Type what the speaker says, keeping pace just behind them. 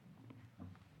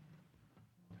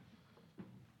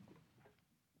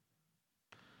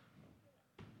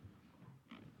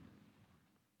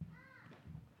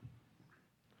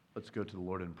Let's go to the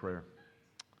Lord in prayer.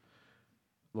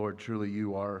 Lord, truly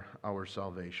you are our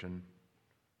salvation.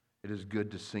 It is good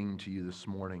to sing to you this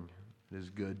morning. It is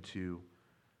good to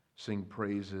sing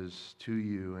praises to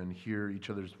you and hear each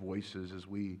other's voices as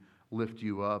we lift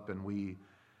you up and we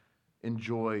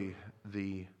enjoy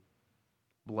the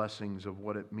blessings of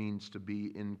what it means to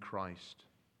be in Christ.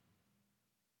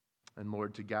 And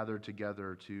Lord, to gather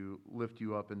together to lift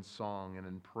you up in song and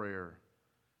in prayer.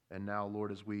 And now,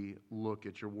 Lord, as we look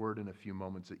at your word in a few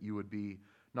moments, that you would be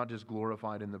not just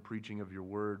glorified in the preaching of your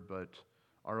word, but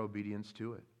our obedience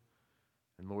to it.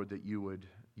 And Lord, that you would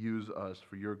use us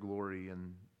for your glory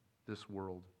in this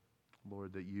world.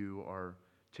 Lord, that you are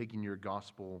taking your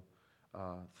gospel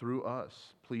through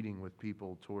us, pleading with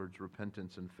people towards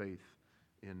repentance and faith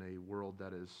in a world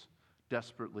that is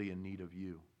desperately in need of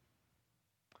you.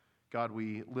 God,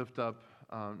 we lift up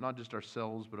not just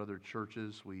ourselves, but other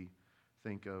churches. We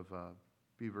think of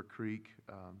Beaver Creek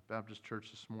Baptist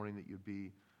Church this morning, that you'd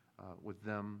be with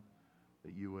them,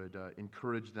 that you would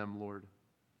encourage them, Lord,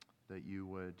 that you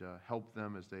would help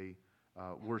them as they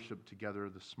worship together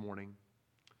this morning.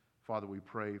 Father, we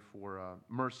pray for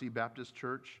Mercy Baptist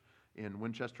Church in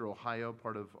Winchester, Ohio,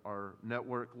 part of our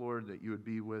network, Lord, that you would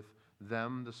be with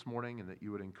them this morning and that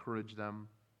you would encourage them.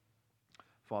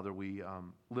 Father, we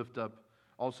lift up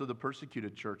also the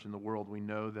persecuted church in the world. We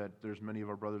know that there's many of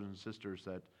our brothers and sisters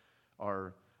that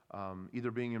are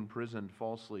either being imprisoned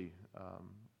falsely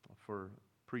for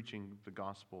preaching the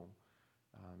gospel,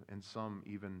 and some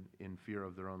even in fear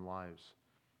of their own lives.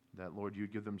 That, Lord, you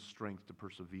give them strength to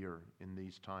persevere in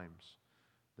these times.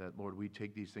 That, Lord, we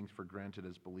take these things for granted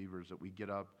as believers, that we get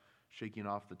up shaking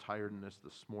off the tiredness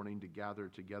this morning to gather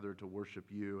together to worship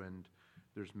you, and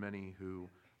there's many who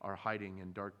are hiding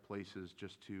in dark places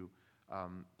just to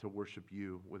worship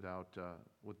you with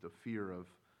the fear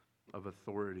of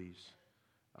authorities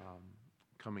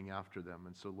coming after them.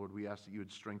 And so, Lord, we ask that you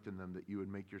would strengthen them, that you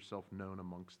would make yourself known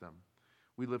amongst them.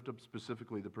 We lift up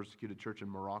specifically the persecuted church in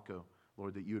Morocco,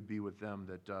 Lord, that you would be with them,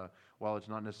 that while it's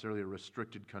not necessarily a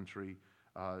restricted country,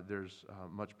 there's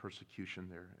much persecution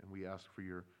there, and we ask for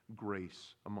your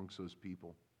grace amongst those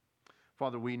people.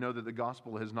 Father, we know that the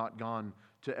gospel has not gone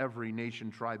to every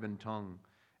nation, tribe, and tongue,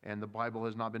 and the Bible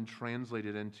has not been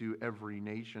translated into every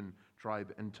nation,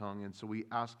 tribe, and tongue, and so we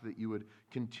ask that you would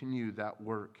continue that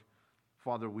work.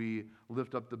 Father, we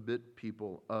lift up the Bit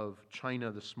people of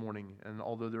China this morning, and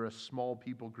although they're a small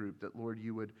people group, that, Lord,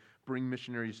 you would bring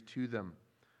missionaries to them,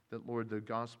 that, Lord, the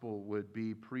gospel would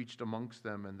be preached amongst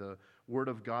them, and the word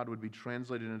of God would be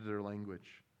translated into their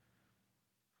language.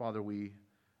 Father, we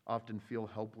often feel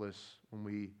helpless when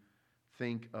we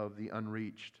think of the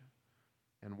unreached.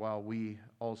 And while we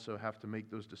also have to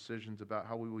make those decisions about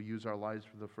how we will use our lives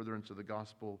for the furtherance of the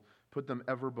gospel, put them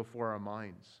ever before our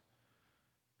minds.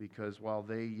 Because while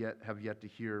they have yet to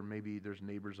hear, maybe there's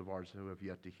neighbors of ours who have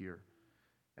yet to hear.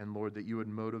 And Lord, that you would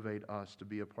motivate us to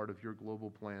be a part of your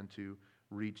global plan to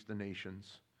reach the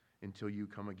nations until you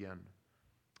come again.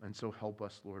 And so help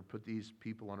us, Lord. Put these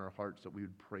people on our hearts that we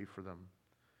would pray for them.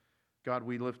 God,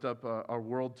 we lift up our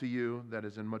world to you that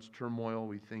is in much turmoil.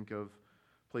 We think of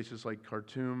places like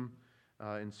Khartoum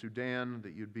in Sudan,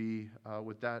 that you'd be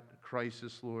with that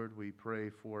crisis, Lord. We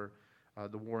pray for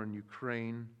the war in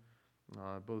Ukraine,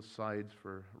 both sides,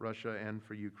 for Russia and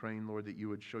for Ukraine, Lord, that you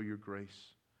would show your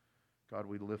grace. God,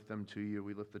 we lift them to you.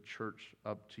 We lift the church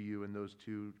up to you in those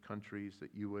two countries,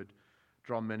 that you would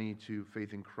draw many to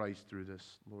faith in Christ through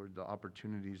this. Lord, the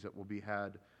opportunities that will be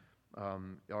had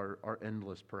are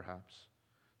endless, perhaps.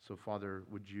 So, Father,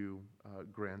 would you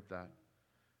grant that?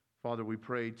 Father, we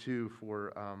pray, too,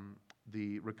 for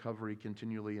the recovery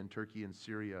continually in Turkey and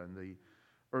Syria, and the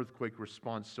earthquake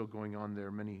response still going on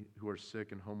there, many who are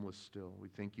sick and homeless still. We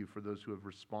thank you for those who have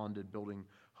responded, building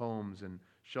homes and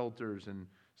shelters and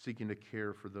seeking to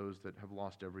care for those that have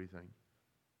lost everything.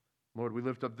 Lord, we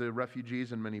lift up the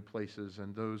refugees in many places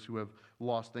and those who have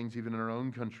lost things even in our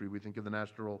own country. We think of the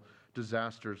natural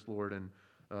disasters, Lord, and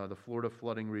the Florida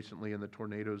flooding recently and the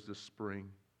tornadoes this spring.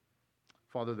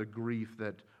 Father, the grief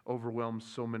that overwhelms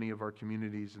so many of our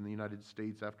communities in the United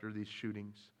States after these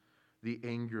shootings, the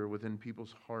anger within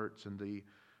people's hearts and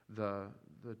the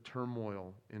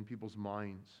turmoil in people's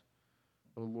minds.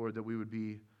 Oh, Lord, that we would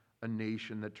be a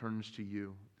nation that turns to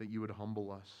you, that you would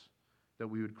humble us, that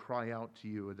we would cry out to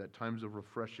you, that times of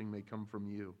refreshing may come from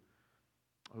you.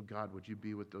 Oh God, would you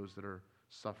be with those that are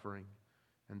suffering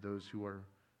and those who are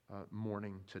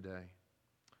mourning today.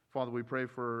 Father, we pray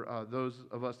for those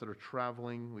of us that are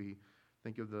traveling. We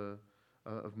think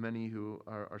of many who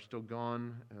are still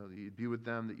gone. That you'd be with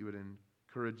them, that you would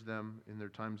encourage them in their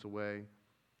times away.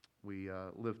 We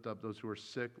lift up those who are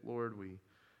sick, Lord. We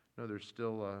I know there's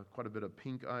still quite a bit of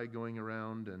pink eye going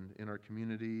around and in our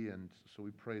community, and so we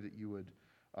pray that you would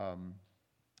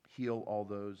heal all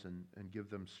those and give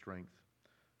them strength.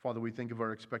 Father, we think of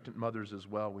our expectant mothers as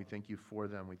well. We thank you for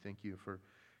them. We thank you for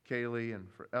Kaylee and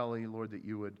for Ellie, Lord, that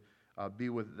you would be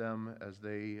with them as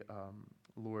they,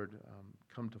 Lord,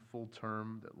 come to full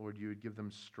term, that, Lord, you would give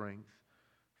them strength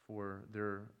for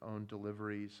their own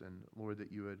deliveries, and, Lord,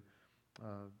 that you would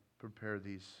prepare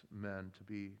these men to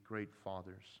be great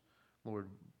fathers. Lord,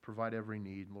 provide every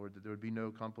need, Lord, that there would be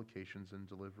no complications in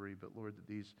delivery, but, Lord, that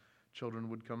these children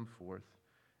would come forth,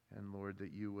 and, Lord,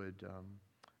 that you would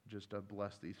just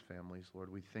bless these families.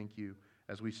 Lord, we thank you,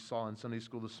 as we saw in Sunday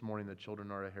school this morning, that children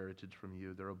are a heritage from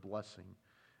you. They're a blessing,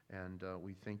 and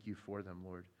we thank you for them,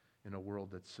 Lord, in a world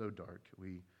that's so dark.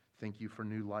 We thank you for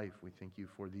new life. We thank you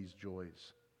for these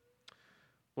joys.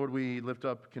 Lord, we lift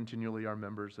up continually our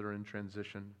members that are in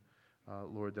transition,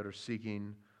 Lord, that are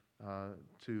seeking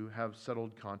to have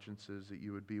settled consciences, that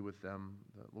you would be with them,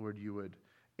 that, Lord, you would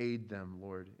aid them,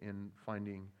 Lord, in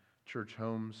finding church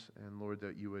homes, and, Lord,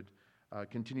 that you would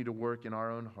continue to work in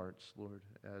our own hearts, Lord,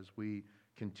 as we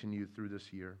continue through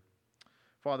this year.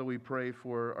 Father, we pray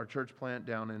for our church plant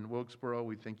down in Wilkesboro.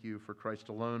 We thank you for Christ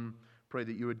alone. Pray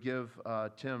that you would give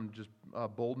Tim just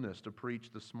boldness to preach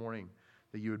this morning,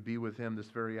 that you would be with him this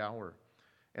very hour.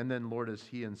 And then, Lord, as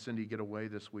he and Cindy get away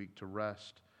this week to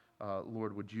rest,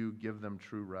 Lord, would you give them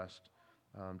true rest,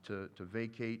 to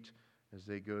vacate as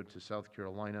they go to South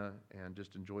Carolina and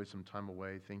just enjoy some time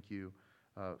away. Thank you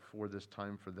for this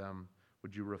time for them.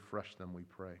 Would you refresh them, we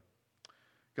pray.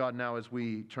 God, now as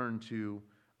we turn to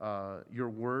your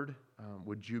word,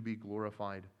 would you be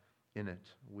glorified in it?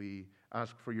 We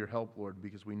ask for your help, Lord,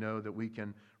 because we know that we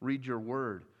can read your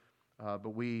word,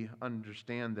 but we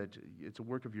understand that it's a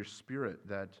work of your Spirit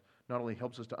that not only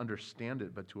helps us to understand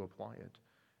it, but to apply it.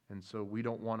 And so we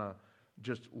don't want to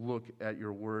just look at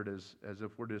your word as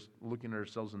if we're just looking at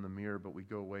ourselves in the mirror, but we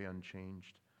go away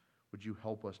unchanged. Would you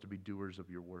help us to be doers of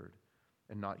your word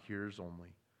and not hearers only?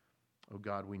 Oh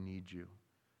God, we need you.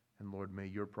 And Lord, may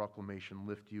your proclamation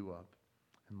lift you up.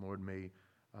 And Lord, may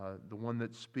the one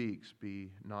that speaks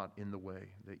be not in the way,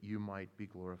 that you might be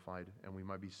glorified and we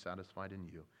might be satisfied in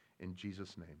you. In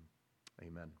Jesus' name,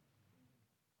 amen.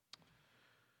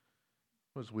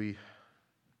 As we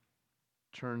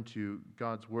turn to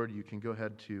God's word, you can go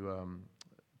ahead to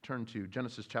turn to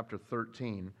Genesis chapter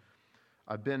 13.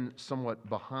 I've been somewhat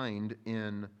behind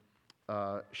in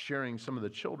sharing some of the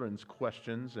children's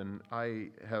questions, and I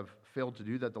have failed to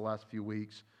do that the last few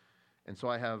weeks. And so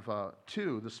I have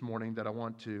two this morning that I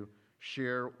want to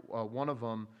share. One of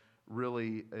them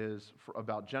really is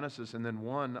about Genesis, and then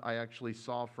one I actually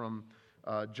saw from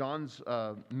John's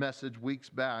message weeks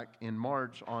back in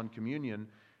March on communion,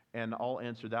 and I'll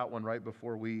answer that one right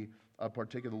before we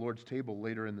partake of the Lord's table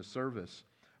later in the service.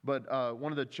 But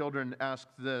one of the children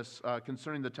asked this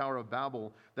concerning the Tower of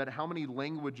Babel, that how many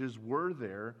languages were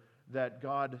there that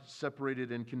God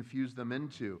separated and confused them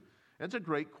into? That's a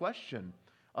great question.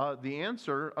 The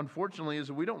answer, unfortunately, is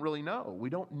that we don't really know. We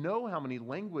don't know how many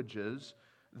languages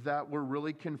that were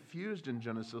really confused in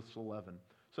Genesis 11.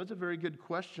 So that's a very good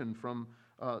question from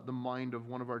the mind of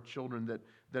one of our children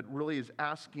that really is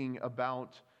asking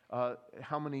about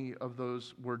how many of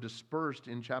those were dispersed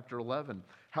in chapter 11.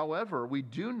 However, we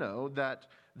do know that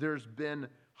there's been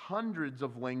hundreds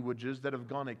of languages that have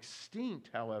gone extinct,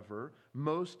 however.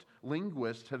 Most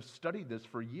linguists have studied this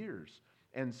for years.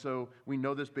 And so we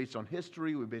know this based on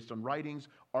history, based on writings,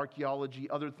 archaeology,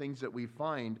 other things that we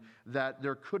find, that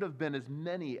there could have been as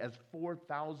many as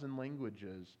 4,000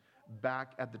 languages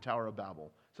back at the Tower of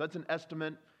Babel. So that's an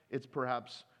estimate. It's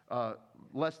perhaps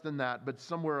less than that, but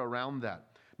somewhere around that.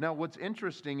 Now, what's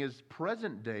interesting is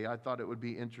present day, I thought it would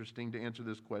be interesting to answer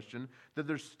this question, that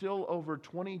there's still over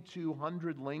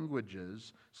 2,200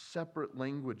 languages, separate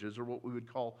languages, or what we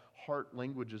would call heart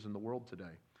languages in the world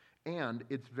today. And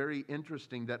it's very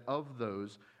interesting that of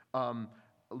those,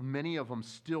 many of them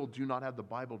still do not have the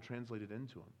Bible translated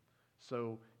into them.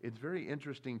 So it's very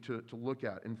interesting to look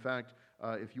at. In fact,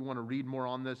 if you want to read more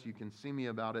on this, you can see me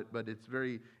about it, but it's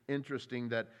very interesting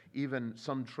that even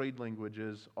some trade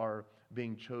languages are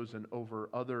being chosen over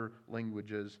other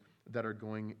languages that are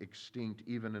going extinct,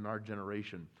 even in our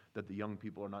generation, that the young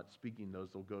people are not speaking those.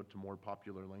 They'll go to more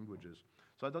popular languages.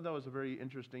 So I thought that was a very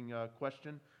interesting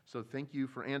question. So thank you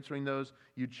for answering those.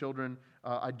 You children,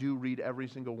 I do read every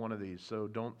single one of these, so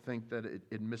don't think that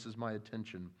it misses my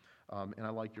attention. And I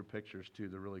like your pictures too.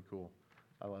 They're really cool.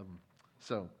 I love them.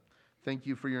 So thank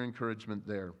you for your encouragement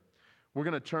there. We're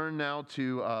going to turn now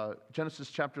to Genesis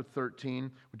chapter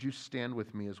 13. Would you stand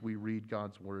with me as we read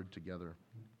God's word together?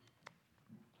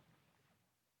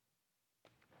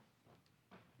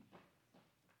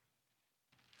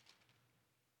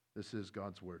 This is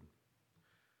God's word.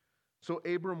 So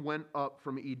Abram went up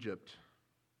from Egypt,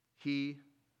 he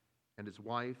and his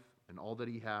wife and all that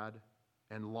he had,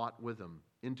 and Lot with him,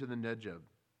 into the Negev.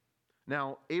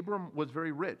 Now Abram was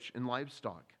very rich in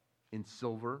livestock, in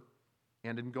silver,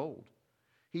 and in gold.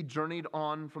 He journeyed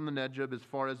on from the Negev as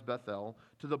far as Bethel,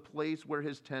 to the place where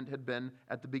his tent had been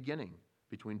at the beginning,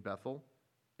 between Bethel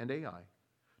and Ai,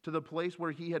 to the place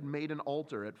where he had made an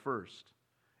altar at first.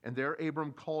 And there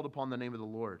Abram called upon the name of the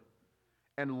Lord.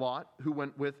 And Lot, who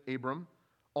went with Abram,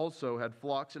 also had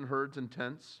flocks and herds and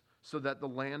tents, so that the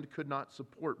land could not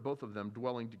support both of them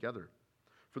dwelling together.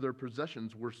 For their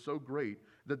possessions were so great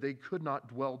that they could not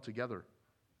dwell together.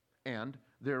 And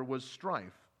there was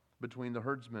strife between the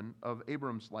herdsmen of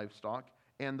Abram's livestock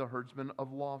and the herdsmen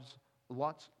of Lot's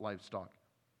livestock.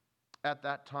 At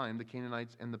that time, the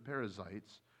Canaanites and the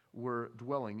Perizzites were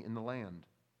dwelling in the land.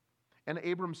 And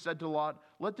Abram said to Lot,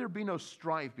 "Let there be no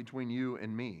strife between you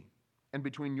and me, and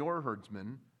between your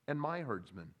herdsmen and my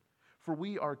herdsmen, for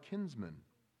we are kinsmen.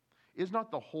 Is not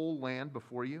the whole land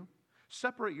before you?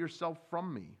 Separate yourself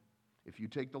from me. If you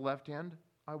take the left hand,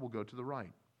 I will go to the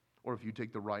right. Or if you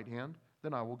take the right hand,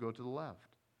 then I will go to the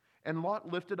left." And Lot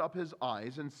lifted up his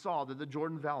eyes and saw that the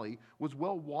Jordan Valley was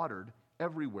well watered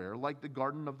everywhere, like the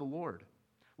garden of the Lord,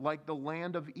 like the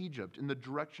land of Egypt in the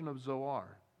direction of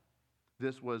Zoar.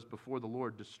 This was before the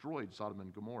Lord destroyed Sodom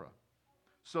and Gomorrah.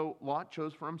 So Lot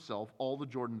chose for himself all the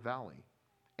Jordan Valley,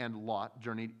 and Lot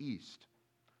journeyed east.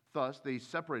 Thus they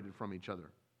separated from each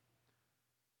other.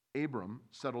 Abram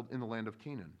settled in the land of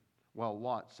Canaan, while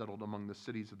Lot settled among the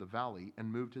cities of the valley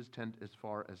and moved his tent as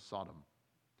far as Sodom.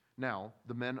 Now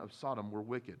the men of Sodom were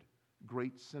wicked,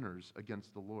 great sinners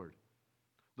against the Lord.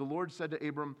 The Lord said to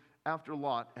Abram, after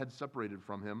Lot had separated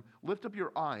from him, "Lift up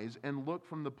your eyes and look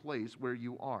from the place where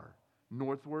you are,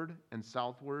 northward and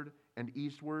southward and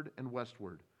eastward and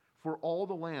westward. For all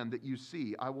the land that you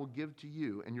see I will give to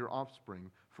you and your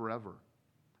offspring forever.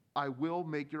 I will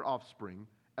make your offspring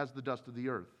as the dust of the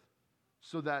earth,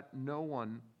 so that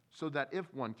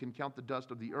if one can count the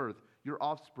dust of the earth, your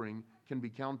offspring can be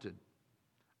counted.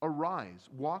 Arise,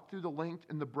 walk through the length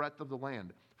and the breadth of the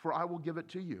land, for I will give it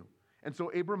to you." And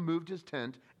so Abram moved his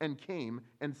tent and came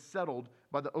and settled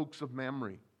by the oaks of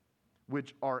Mamre,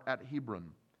 which are at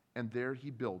Hebron, and there he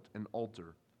built an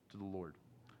altar to the Lord.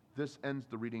 This ends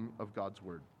the reading of God's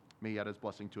word. May he add his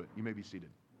blessing to it. You may be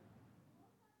seated.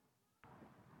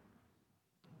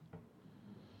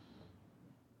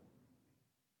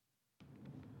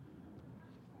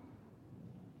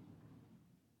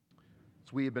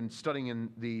 As we have been studying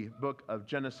in the book of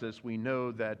Genesis, we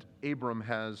know that Abram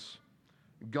has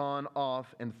gone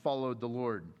off and followed the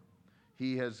Lord.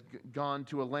 He has gone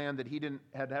to a land that he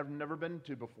had never been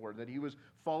to before, that he was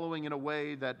following in a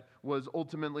way that was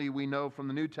ultimately, we know from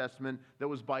the New Testament, that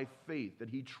was by faith,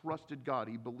 that he trusted God,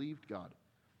 he believed God.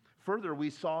 Further, we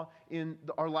saw in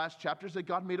our last chapters that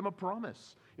God made him a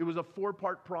promise. It was a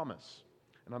 4-part promise.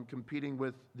 And I'm competing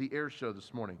with the air show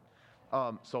this morning.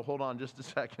 So hold on just a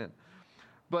second.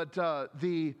 But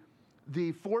the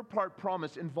 4-part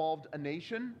promise involved a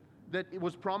nation that it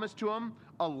was promised to him,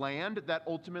 a land that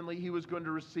ultimately he was going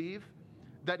to receive,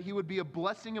 that he would be a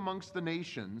blessing amongst the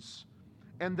nations,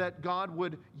 and that God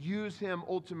would use him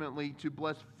ultimately to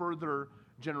bless further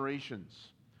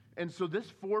generations. And so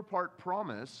this 4-part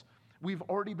promise we've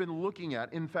already been looking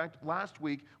at. In fact, last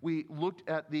week we looked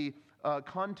at the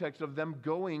context of them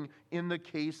going in the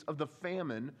case of the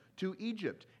famine to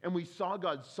Egypt. And we saw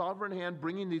God's sovereign hand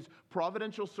bringing these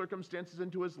providential circumstances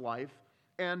into his life.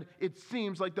 And it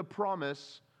seems like the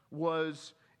promise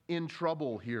was in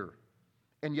trouble here.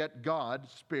 And yet God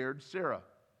spared Sarah.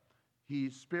 He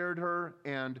spared her,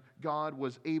 and God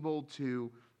was able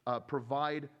to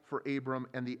provide for Abram,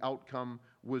 and the outcome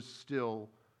was still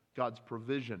God's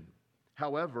provision.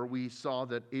 However, we saw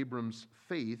that Abram's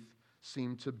faith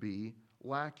seemed to be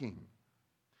lacking.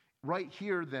 Right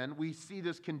here, then, we see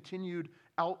this continued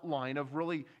outline of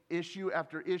really issue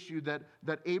after issue that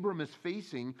Abram is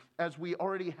facing as we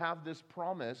already have this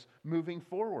promise moving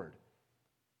forward.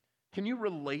 Can you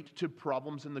relate to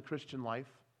problems in the Christian life?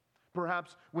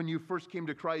 Perhaps when you first came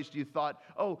to Christ, you thought,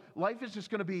 oh, life is just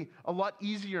going to be a lot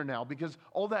easier now because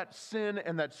all that sin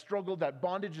and that struggle, that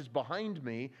bondage is behind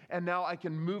me, and now I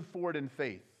can move forward in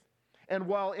faith. And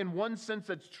while in one sense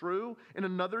that's true, in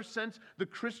another sense, the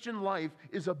Christian life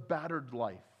is a battered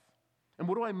life. And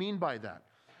what do I mean by that?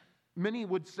 Many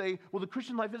would say, well, the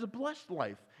Christian life is a blessed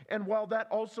life. And while that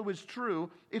also is true,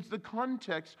 it's the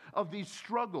context of these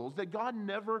struggles that God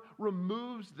never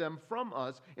removes them from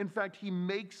us. In fact, he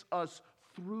makes us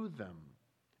through them.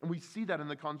 And we see that in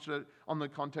the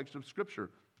context of Scripture,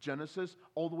 Genesis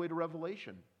all the way to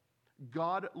Revelation.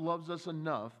 God loves us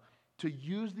enough to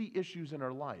use the issues in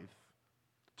our life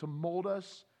to mold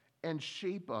us and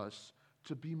shape us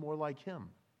to be more like Him.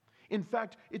 In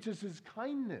fact, it's just His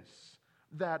kindness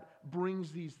that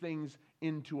brings these things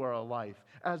into our life.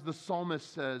 As the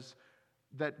psalmist says,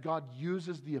 that God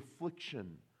uses the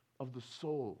affliction of the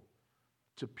soul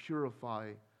to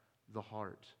purify the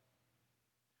heart.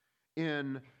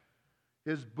 In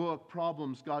his book,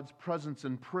 Problems, God's Presence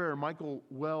in Prayer, Michael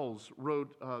Wells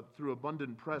wrote through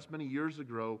Abundant Press many years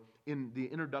ago in the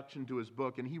introduction to his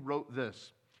book, and he wrote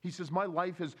this. He says, "My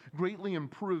life has greatly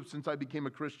improved since I became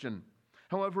a Christian.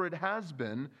 However, it has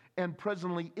been, and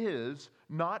presently is,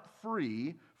 not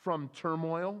free from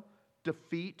turmoil,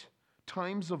 defeat,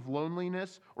 times of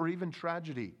loneliness, or even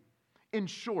tragedy. In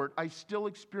short, I still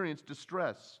experience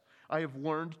distress. I have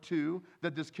learned, too,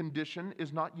 that this condition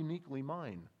is not uniquely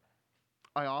mine.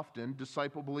 I often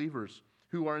disciple believers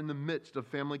who are in the midst of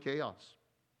family chaos,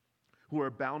 who are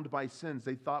bound by sins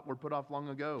they thought were put off long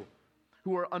ago,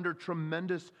 who are under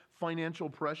tremendous financial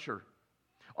pressure,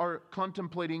 are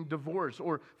contemplating divorce,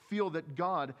 or feel that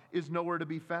God is nowhere to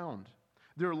be found.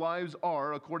 Their lives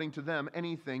are, according to them,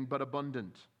 anything but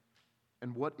abundant.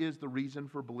 And what is the reason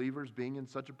for believers being in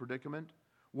such a predicament?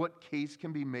 What case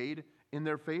can be made in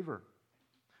their favor?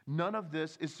 None of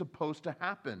this is supposed to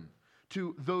happen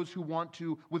to those who want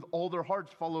to, with all their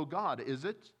hearts, follow God, is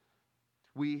it?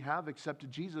 We have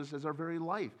accepted Jesus as our very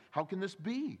life. How can this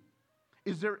be?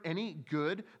 Is there any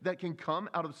good that can come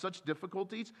out of such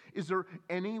difficulties? Is there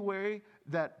any way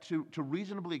that to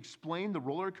reasonably explain the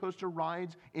roller coaster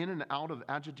rides in and out of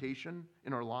agitation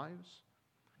in our lives?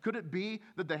 Could it be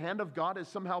that the hand of God is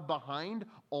somehow behind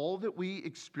all that we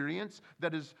experience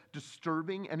that is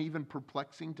disturbing and even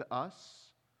perplexing to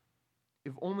us?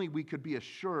 If only we could be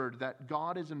assured that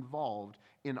God is involved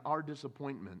in our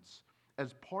disappointments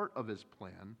as part of His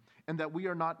plan, and that we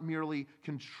are not merely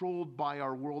controlled by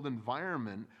our world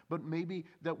environment, but maybe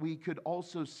that we could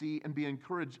also see and be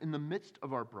encouraged in the midst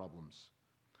of our problems.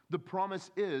 The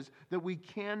promise is that we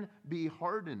can be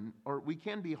hardened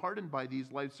by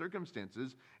these life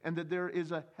circumstances, and that there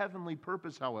is a heavenly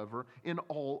purpose, however, in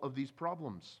all of these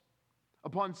problems.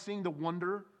 Upon seeing the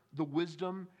wonder, the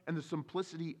wisdom, and the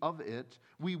simplicity of it,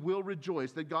 we will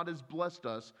rejoice that God has blessed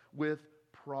us with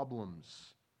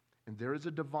problems. And there is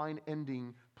a divine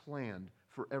ending planned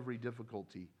for every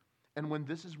difficulty. And when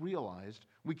this is realized,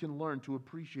 we can learn to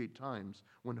appreciate times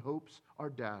when hopes are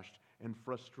dashed and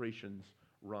frustrations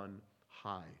run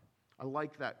high. I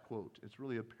like that quote. It's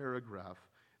really a paragraph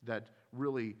that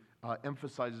really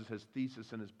emphasizes his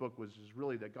thesis in his book, which is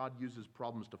really that God uses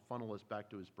problems to funnel us back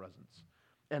to His presence.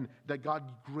 And that God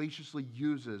graciously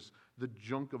uses the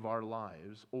junk of our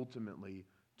lives ultimately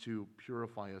to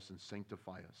purify us and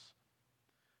sanctify us.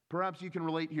 Perhaps you can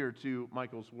relate here to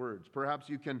Michael's words. Perhaps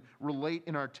you can relate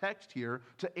in our text here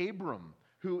to Abram,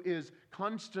 who is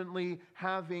constantly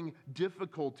having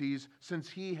difficulties since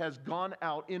he has gone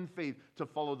out in faith to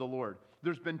follow the Lord.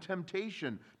 There's been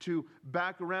temptation to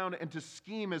back around and to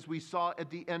scheme, as we saw at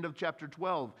the end of chapter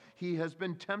 12. He has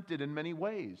been tempted in many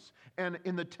ways. And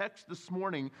in the text this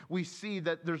morning, we see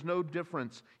that there's no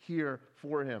difference here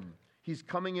for him. He's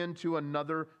coming into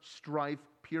another strife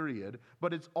period,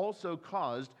 but it's also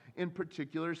caused in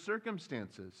particular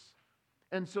circumstances.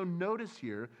 And so notice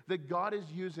here that God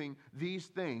is using these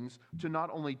things to not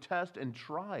only test and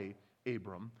try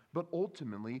Abram, but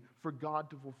ultimately for God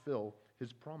to fulfill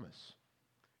His promise.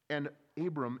 And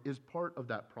Abram is part of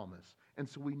that promise. And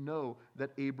so we know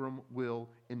that Abram will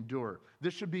endure.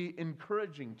 This should be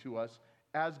encouraging to us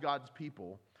as God's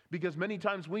people, because many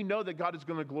times we know that God is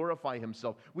going to glorify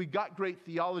Himself. We got great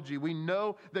theology. We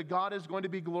know that God is going to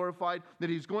be glorified, that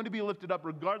He's going to be lifted up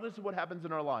regardless of what happens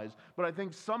in our lives. But I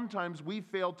think sometimes we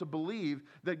fail to believe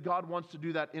that God wants to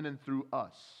do that in and through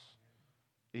us.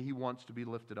 He wants to be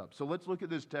lifted up. So let's look at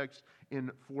this text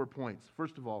in 4 points.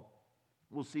 First of all,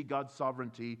 we'll see God's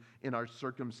sovereignty in our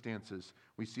circumstances.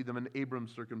 We see them in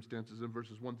Abram's circumstances in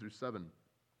verses 1 through 7.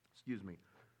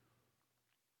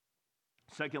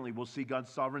 Secondly, we'll see God's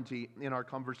sovereignty in our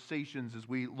conversations as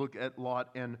we look at Lot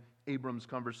and Abram's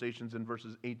conversations in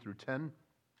verses 8 through 10.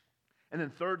 And then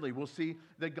thirdly, we'll see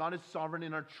that God is sovereign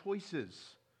in our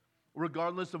choices,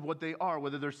 regardless of what they are,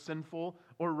 whether they're sinful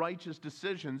or righteous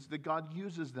decisions, that God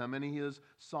uses them and He is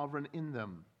sovereign in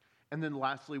them. And then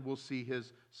lastly, we'll see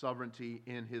His sovereignty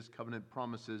in His covenant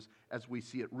promises as we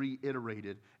see it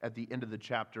reiterated at the end of the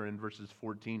chapter in verses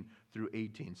 14 through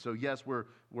 18. So yes, we're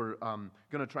going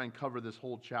to try and cover this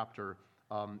whole chapter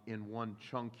in one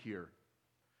chunk here.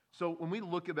 So when we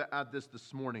look at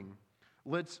this morning,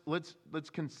 let's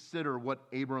consider what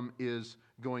Abram is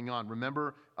going on.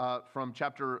 Remember from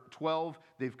chapter 12,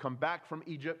 they've come back from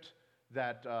Egypt,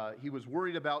 that he was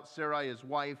worried about Sarai, his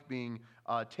wife, being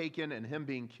taken and him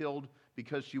being killed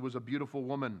because she was a beautiful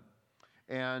woman.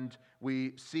 And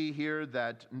we see here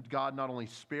that God not only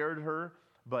spared her,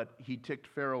 but he ticked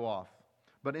Pharaoh off.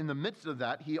 But in the midst of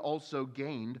that, he also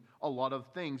gained a lot of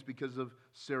things because of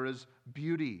Sarah's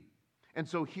beauty. And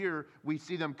so here we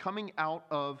see them coming out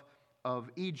of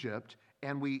Egypt,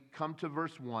 and we come to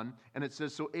verse 1, and it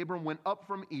says, "So Abram went up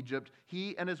from Egypt,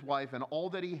 he and his wife and all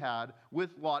that he had,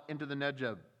 with Lot into the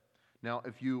Negev." Now,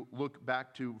 if you look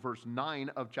back to verse 9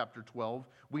 of chapter 12,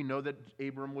 we know that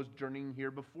Abram was journeying here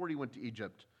before he went to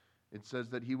Egypt. It says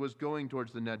that he was going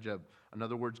towards the Negev. In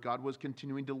other words, God was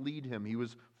continuing to lead him. He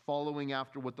was following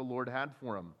after what the Lord had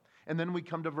for him. And then we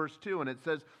come to verse 2, and it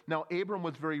says, "Now Abram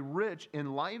was very rich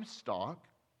in livestock,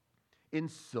 in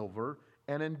silver,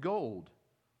 and in gold."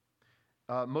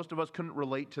 Most of us couldn't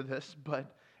relate to this,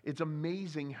 but it's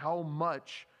amazing how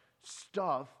much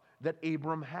stuff that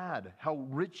Abram had, how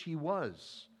rich he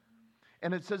was.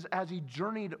 And it says, as he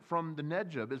journeyed from the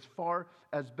Negev as far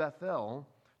as Bethel,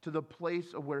 to the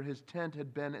place of where his tent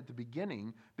had been at the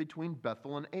beginning, between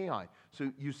Bethel and Ai.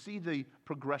 So you see the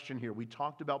progression here. We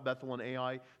talked about Bethel and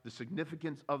Ai, the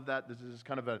significance of that. This is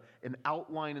kind of an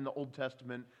outline in the Old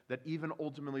Testament that even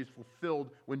ultimately is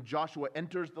fulfilled when Joshua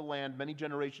enters the land many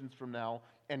generations from now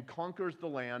and conquers the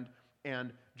land,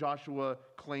 and Joshua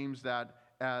claims that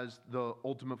as the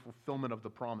ultimate fulfillment of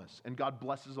the promise. And God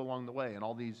blesses along the way, and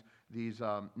all these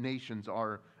nations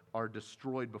are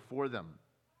destroyed before them.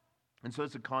 And so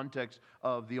it's the context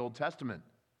of the Old Testament.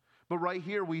 But right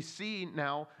here we see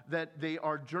now that they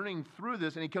are journeying through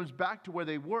this, and he comes back to where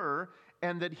they were,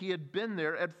 and that he had been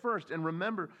there at first. And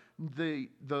remember the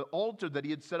altar that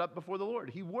he had set up before the Lord.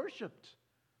 He worshiped.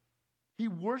 He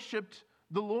worshiped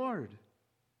the Lord.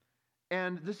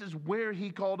 And this is where he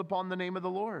called upon the name of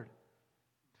the Lord.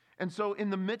 And so in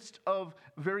the midst of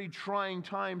very trying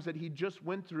times that he just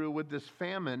went through with this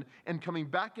famine and coming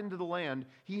back into the land,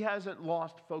 he hasn't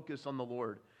lost focus on the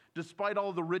Lord. Despite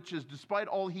all the riches, despite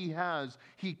all he has,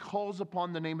 he calls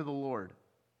upon the name of the Lord.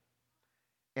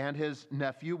 And his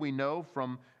nephew, we know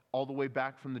from all the way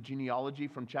back from the genealogy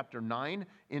from chapter 9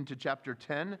 into chapter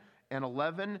 10 and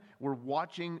 11, we're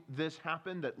watching this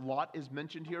happen, that Lot is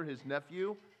mentioned here, his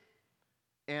nephew.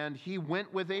 And he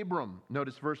went with Abram,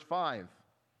 notice verse 5.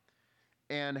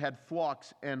 And had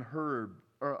flocks and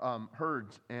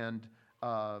herds and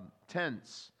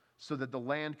tents, so that the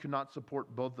land could not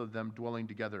support both of them dwelling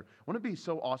together. Wouldn't it be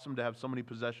so awesome to have so many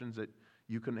possessions that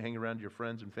you couldn't hang around your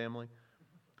friends and family?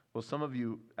 Well, some of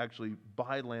you actually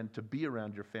buy land to be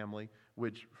around your family,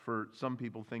 which for some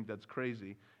people think that's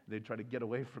crazy. They try to get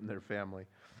away from their family.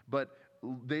 But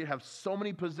they have so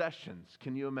many possessions.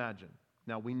 Can you imagine?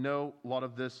 Now, we know a lot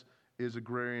of this is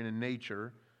agrarian in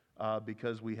nature.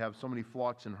 Because we have so many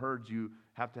flocks and herds, you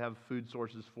have to have food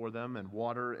sources for them and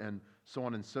water and so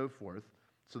on and so forth.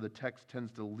 So the text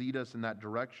tends to lead us in that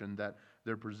direction, that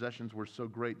their possessions were so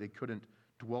great they couldn't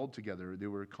dwell together. They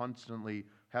were constantly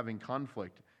having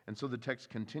conflict. And so the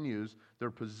text continues, their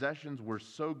possessions were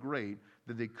so great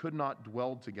that they could not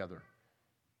dwell together.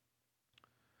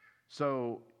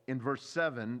 So in verse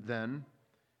 7 then,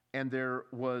 "And there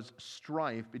was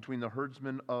strife between the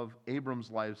herdsmen of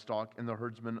Abram's livestock and the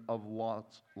herdsmen of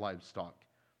Lot's livestock."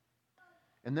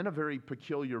 And then a very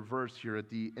peculiar verse here at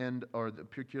the end, or the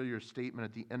peculiar statement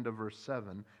at the end of verse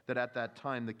 7, that at that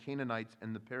time the Canaanites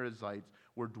and the Perizzites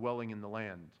were dwelling in the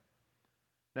land.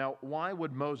 Now, why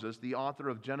would Moses, the author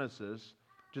of Genesis,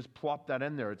 just plop that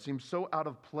in there? It seems so out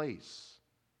of place.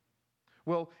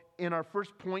 Well, in our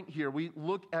first point here, we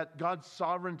look at God's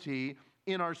sovereignty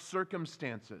in our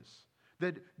circumstances.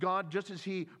 That God, just as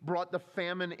he brought the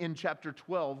famine in chapter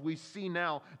 12, we see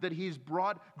now that he's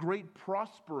brought great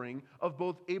prospering of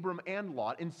both Abram and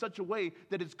Lot in such a way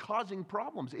that it's causing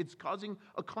problems. It's causing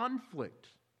a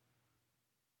conflict.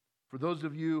 For those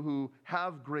of you who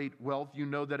have great wealth, you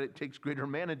know that it takes greater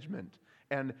management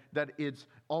and that it's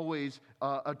always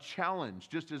a challenge,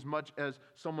 just as much as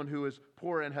someone who is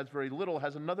poor and has very little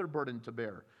has another burden to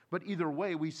bear. But either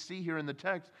way, we see here in the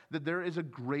text that there is a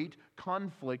great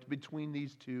conflict between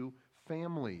these two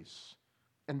families.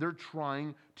 And they're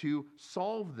trying to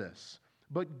solve this.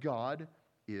 But God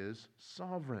is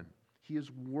sovereign. He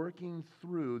is working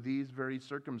through these very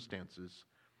circumstances.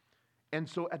 And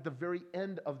so at the very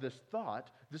end of this thought,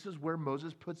 this is where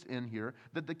Moses puts in here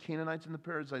that the Canaanites and the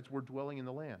Perizzites were dwelling in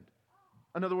the land.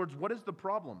 In other words, what is the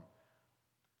problem?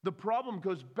 The problem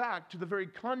goes back to the very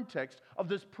context of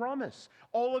this promise.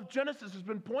 All of Genesis has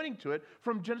been pointing to it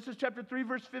from Genesis chapter 3,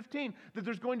 verse 15, that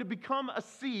there's going to become a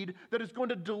seed that is going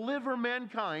to deliver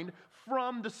mankind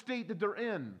from the state that they're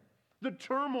in. The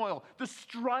turmoil, the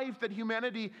strife that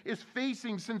humanity is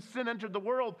facing since sin entered the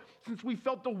world, since we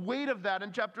felt the weight of that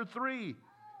in chapter 3.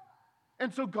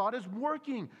 And so God is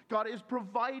working, God is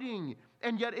providing,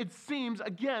 and yet it seems,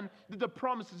 again, that the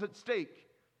promise is at stake.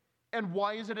 And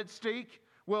why is it at stake?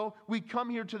 Well, we come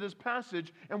here to this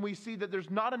passage and we see that there's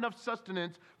not enough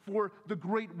sustenance for the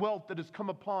great wealth that has come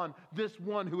upon this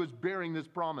one who is bearing this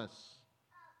promise.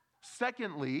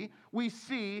 Secondly, we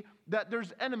see that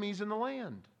there's enemies in the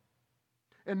land.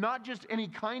 And not just any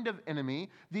kind of enemy.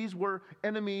 These were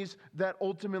enemies that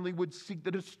ultimately would seek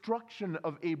the destruction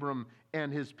of Abram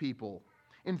and his people.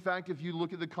 In fact, if you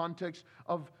look at the context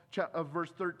of verse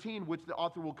 13, which the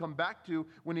author will come back to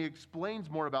when he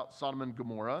explains more about Sodom and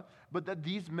Gomorrah, but that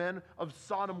these men of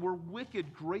Sodom were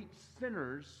wicked, great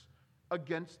sinners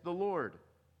against the Lord.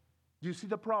 Do you see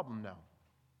the problem now?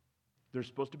 There's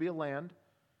supposed to be a land,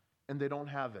 and they don't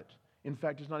have it. In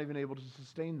fact, it's not even able to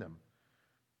sustain them.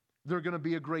 They're going to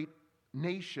be a great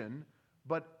nation,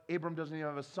 but Abram doesn't even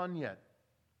have a son yet.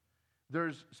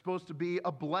 There's supposed to be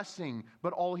a blessing,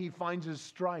 but all he finds is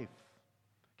strife.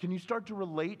 Can you start to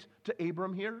relate to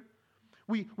Abram here?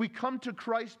 We come to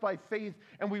Christ by faith,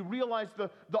 and we realize the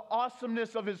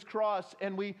awesomeness of his cross,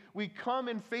 and we come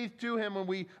in faith to him, and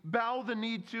we bow the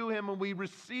knee to him, and we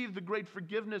receive the great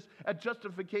forgiveness at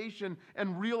justification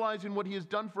and realizing what he has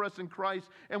done for us in Christ,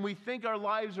 and we think our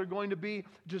lives are going to be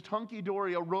just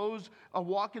hunky-dory, a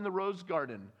walk in the rose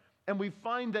garden, and we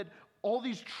find that all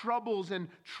these troubles and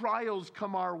trials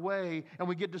come our way, and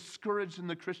we get discouraged in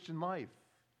the Christian life.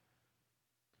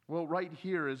 Well, right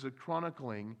here is a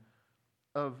chronicling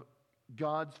of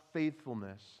God's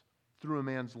faithfulness through a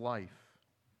man's life.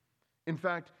 In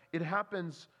fact, it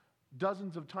happens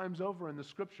dozens of times over in the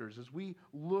Scriptures. As we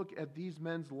look at these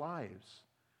men's lives,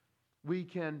 we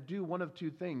can do one of two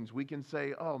things. We can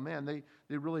say, oh man, they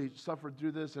really suffered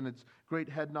through this, and it's great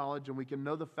head knowledge, and we can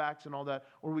know the facts and all that.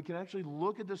 Or we can actually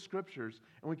look at the Scriptures,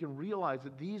 and we can realize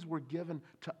that these were given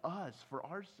to us for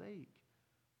our sake.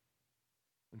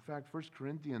 In fact, 1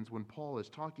 Corinthians, when Paul is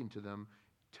talking to them,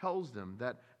 tells them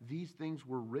that these things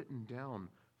were written down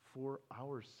for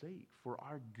our sake, for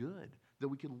our good, that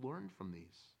we can learn from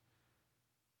these.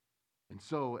 And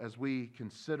so, as we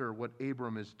consider what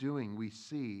Abram is doing, we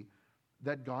see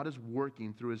that God is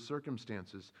working through his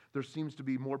circumstances. There seems to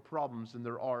be more problems than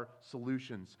there are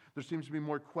solutions. There seems to be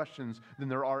more questions than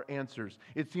there are answers.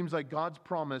 It seems like God's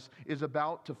promise is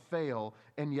about to fail,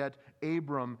 and yet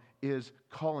Abram is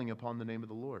calling upon the name of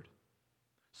the Lord.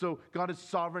 So God is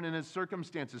sovereign in his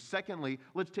circumstances. Secondly,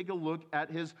 let's take a look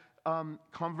at his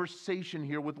conversation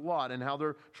here with Lot and how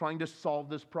they're trying to solve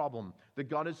this problem. That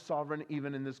God is sovereign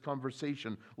even in this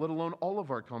conversation, let alone all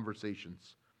of our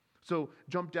conversations. So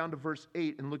jump down to verse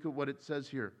 8 and look at what it says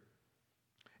here.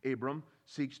 Abram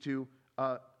seeks to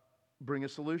bring a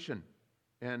solution,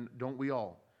 and don't we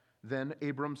all? Then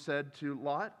Abram said to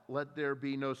Lot, "Let there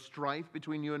be no strife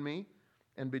between you and me,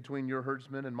 and between your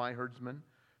herdsmen and my herdsmen,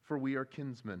 for we are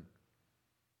kinsmen.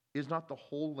 Is not the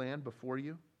whole land before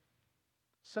you?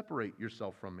 Separate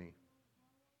yourself from me.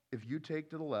 If you take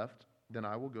to the left, then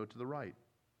I will go to the right.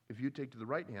 If you take to the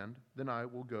right hand, then I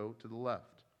will go to the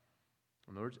left."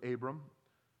 In other words, Abram,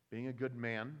 being a good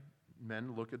man,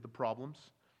 men look at the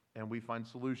problems and we find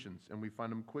solutions, and we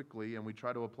find them quickly, and we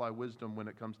try to apply wisdom when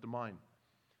it comes to mind.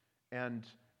 And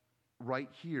right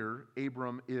here,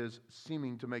 Abram is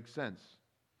seeming to make sense.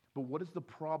 But what is the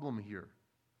problem here?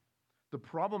 The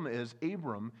problem is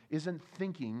Abram isn't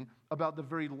thinking about the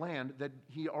very land that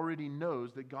he already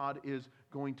knows that God is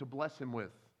going to bless him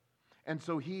with. And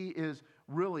so he is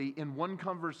really, in one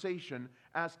conversation,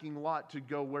 asking Lot to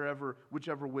go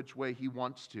whichever which way he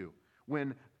wants to,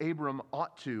 when Abram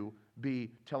ought to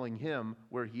be telling him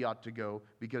where he ought to go,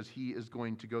 because he is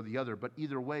going to go the other. But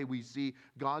either way, we see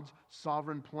God's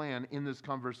sovereign plan in this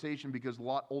conversation, because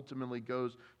Lot ultimately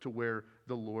goes to where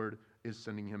the Lord is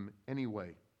sending him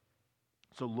anyway.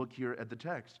 So look here at the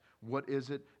text. What is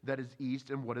it that is east,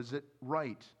 and what is it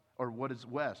right? Or what is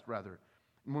west, rather?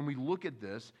 And when we look at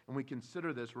this and we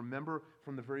consider this, remember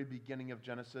from the very beginning of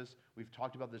Genesis, we've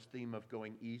talked about this theme of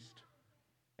going east.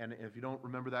 And if you don't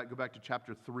remember that, go back to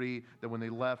chapter 3, that when they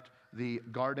left the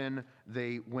garden,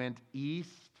 they went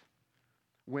east.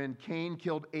 When Cain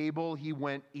killed Abel, he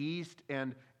went east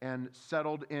and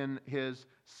settled in his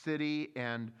city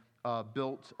and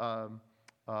built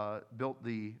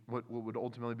the what would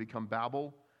ultimately become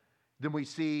Babel. Then we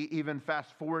see, even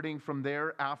fast forwarding from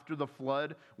there, after the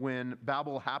flood, when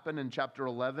Babel happened in chapter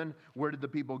 11, where did the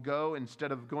people go?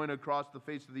 Instead of going across the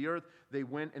face of the earth, they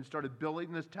went and started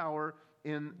building this tower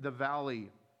in the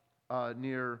valley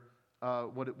near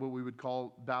what we would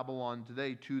call Babylon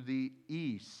today, to the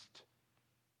east.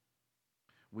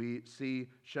 We see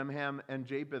Shem, Ham, and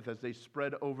Japheth as they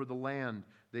spread over the land.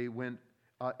 They went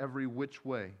every which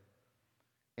way.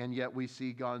 And yet we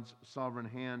see God's sovereign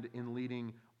hand in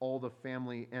leading all the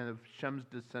family and of Shem's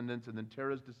descendants and then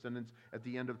Terah's descendants at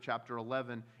the end of chapter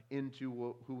 11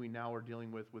 into who we now are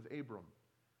dealing with Abram.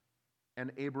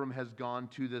 And Abram has gone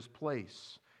to this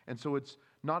place. And so it's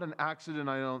not an accident,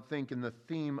 I don't think, in the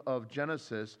theme of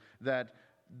Genesis that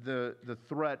the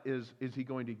threat is he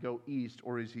going to go east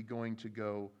or is he going to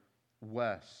go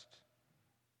west?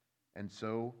 And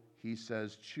so he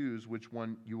says, choose which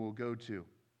one you will go to.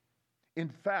 In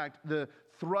fact, the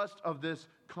thrust of this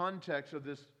context of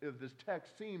this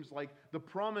text seems like the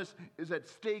promise is at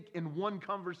stake in one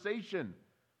conversation.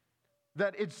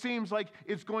 That it seems like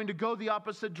it's going to go the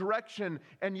opposite direction,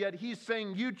 and yet he's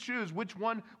saying, you choose, which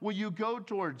one will you go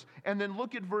towards? And then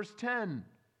look at verse 10.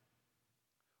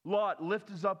 Lot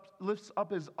lifts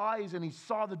up his eyes, and he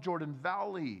saw the Jordan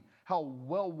Valley, how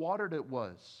well watered it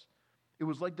was. It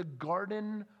was like the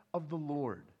garden of the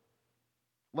Lord,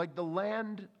 like the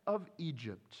land of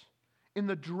Egypt, in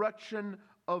the direction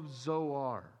of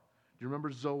Zoar. Do you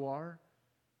remember Zoar?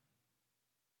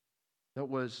 That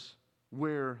was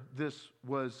where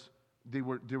they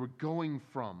were going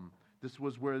from. This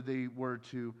was where they were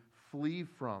to flee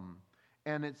from.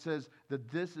 And it says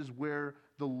that this is where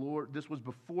this was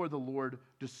before the Lord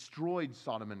destroyed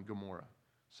Sodom and Gomorrah.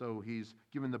 So he's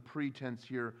given the pretense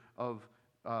here of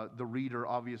the reader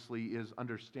obviously is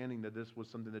understanding that this was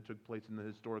something that took place in the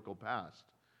historical past,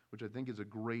 which I think is a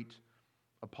great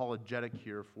apologetic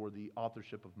here for the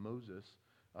authorship of Moses,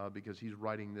 because he's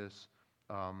writing this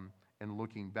and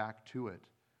looking back to it.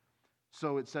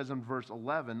 So it says in verse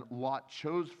 11, Lot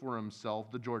chose for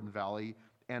himself the Jordan Valley,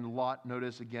 and Lot,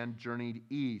 notice again, journeyed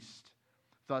east.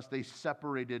 Thus they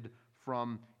separated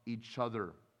from each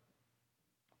other.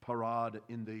 Parad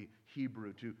in the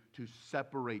Hebrew, to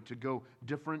separate, to go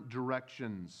different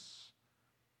directions.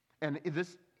 And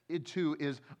it too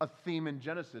is a theme in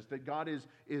Genesis, that God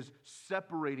is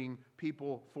separating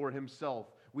people for himself.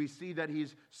 We see that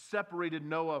he's separated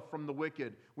Noah from the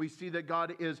wicked. We see that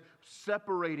God is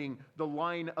separating the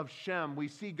line of Shem. We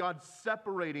see God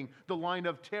separating the line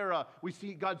of Terah. We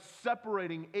see God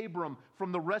separating Abram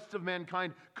from the rest of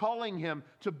mankind, calling him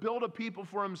to build a people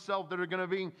for himself that are going to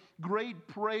bring great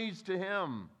praise to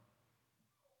him.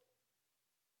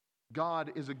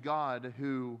 God is a God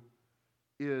who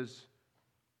is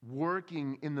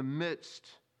working in the midst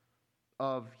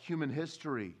of human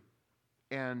history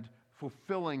and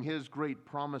fulfilling his great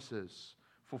promises,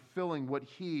 fulfilling what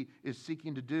he is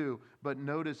seeking to do. But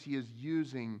notice he is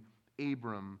using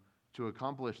Abram to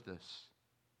accomplish this.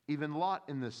 Even Lot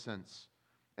in this sense.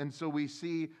 And so we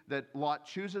see that Lot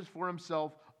chooses for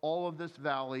himself all of this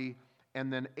valley,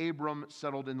 and then Abram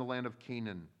settled in the land of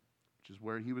Canaan, which is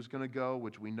where he was going to go,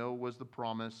 which we know was the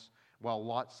promise, while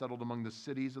Lot settled among the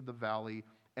cities of the valley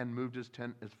and moved his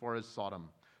tent as far as Sodom.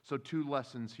 So 2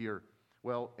 lessons here.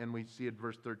 Well, and we see at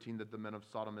verse 13 that the men of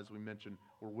Sodom, as we mentioned,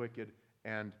 were wicked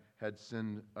and had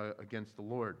sinned against the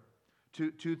Lord.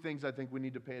 Two things I think we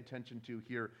need to pay attention to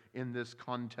here in this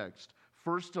context.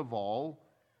 First of all,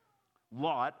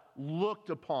 Lot looked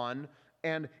upon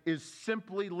and is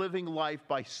simply living life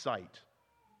by sight.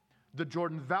 The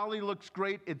Jordan Valley looks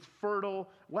great. It's fertile.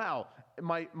 Wow,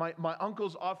 my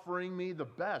uncle's offering me the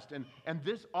best. And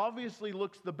this obviously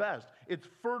looks the best. It's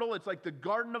fertile. It's like the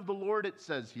garden of the Lord, it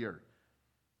says here.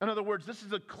 In other words, this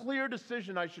is a clear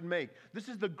decision I should make. This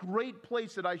is the great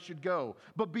place that I should go.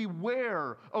 But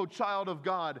beware, O child of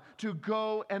God, to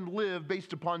go and live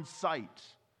based upon sight.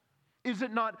 Is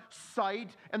it not sight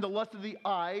and the lust of the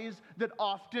eyes that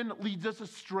often leads us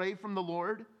astray from the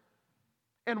Lord?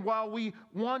 And while we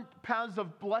want paths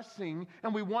of blessing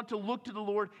and we want to look to the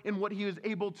Lord in what he is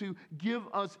able to give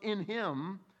us in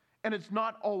him, and it's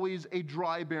not always a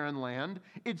dry, barren land,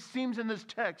 it seems in this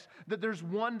text that there's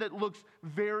one that looks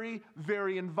very,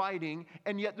 very inviting,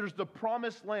 and yet there's the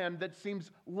promised land that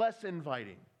seems less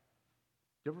inviting.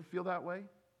 You ever feel that way?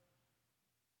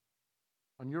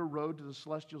 On your road to the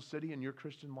celestial city in your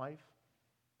Christian life?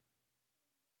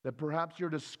 That perhaps you're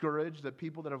discouraged that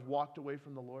people that have walked away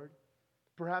from the Lord?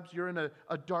 Perhaps you're in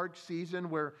a dark season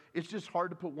where it's just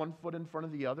hard to put one foot in front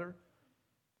of the other?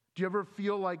 Do you ever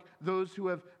feel like those who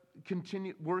have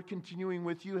continuing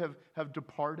with you have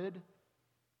departed?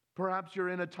 Perhaps you're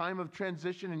in a time of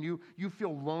transition and you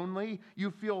feel lonely.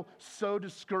 You feel so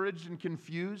discouraged and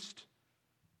confused.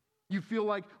 You feel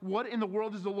like, what in the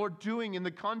world is the Lord doing in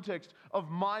the context of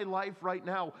my life right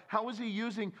now? How is He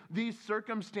using these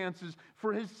circumstances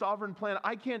for His sovereign plan?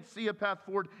 I can't see a path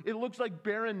forward. It looks like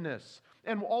barrenness.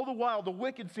 And all the while, the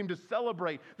wicked seem to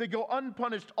celebrate. They go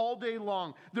unpunished all day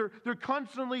long. They're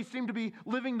constantly seem to be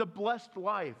living the blessed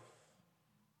life.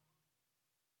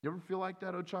 You ever feel like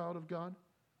that, oh child of God?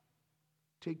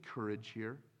 Take courage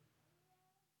here.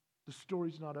 The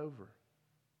story's not over.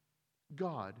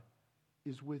 God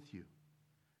is with you.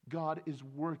 God is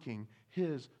working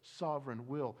His sovereign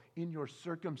will in your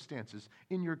circumstances,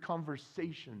 in your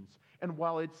conversations. And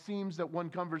while it seems that one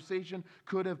conversation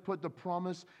could have put the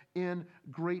promise in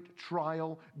great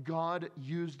trial, God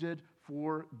used it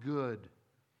for good.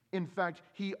 In fact,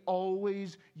 He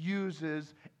always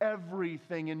uses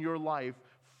everything in your life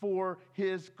for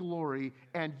His glory,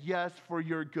 and yes, for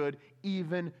your good,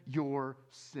 even your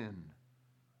sin.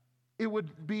 It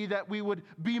would be that we would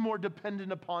be more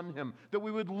dependent upon Him, that we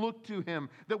would look to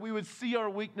Him, that we would see our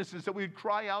weaknesses, that we would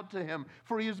cry out to Him,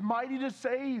 for He is mighty to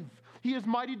save. He is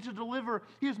mighty to deliver.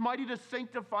 He is mighty to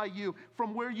sanctify you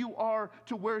from where you are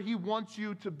to where He wants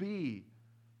you to be.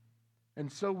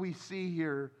 And so we see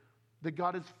here that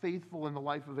God is faithful in the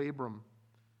life of Abram.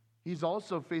 He's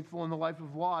also faithful in the life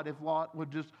of Lot, if Lot would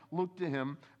just look to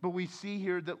Him. But we see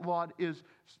here that Lot is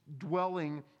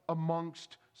dwelling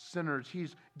amongst sinners.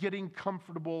 He's getting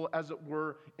comfortable, as it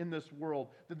were, in this world.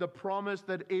 That the promise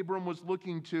that Abram was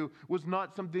looking to was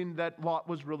not something that Lot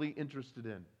was really interested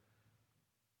in.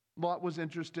 Lot was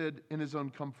interested in his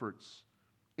own comforts,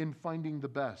 in finding the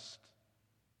best.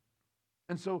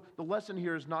 And so the lesson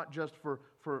here is not just for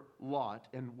Lot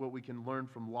and what we can learn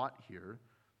from Lot here,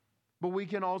 but we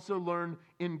can also learn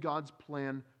in God's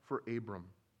plan for Abram.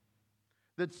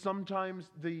 That sometimes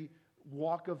the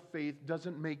walk of faith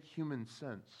doesn't make human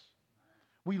sense.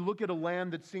 We look at a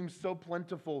land that seems so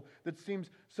plentiful, that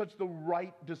seems such the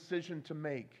right decision to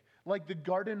make, like the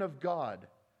garden of God,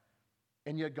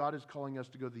 and yet God is calling us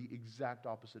to go the exact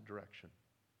opposite direction.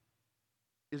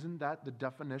 Isn't that the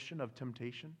definition of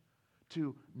temptation?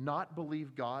 To not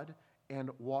believe God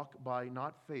and walk by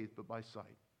not faith, but by sight.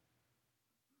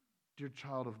 Dear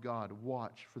child of God,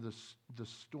 watch for the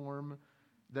storm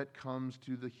that comes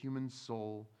to the human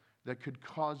soul that could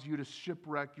cause you to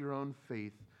shipwreck your own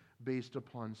faith based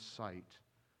upon sight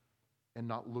and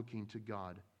not looking to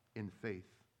God in faith.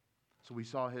 So we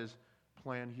saw His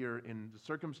plan here in the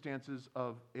circumstances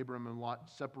of Abram and Lot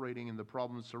separating and the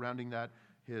problems surrounding that,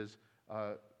 His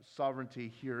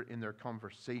sovereignty here in their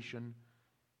conversation.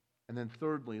 And then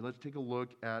thirdly, let's take a look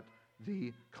at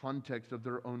the context of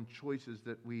their own choices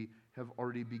that we have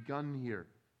already begun here.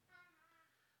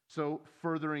 So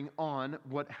furthering on,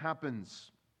 what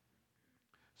happens?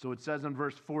 So it says in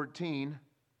verse 14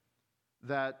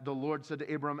 that the Lord said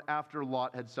to Abram after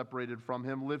Lot had separated from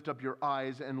him, "Lift up your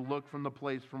eyes and look from the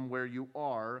place from where you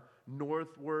are,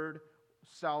 northward,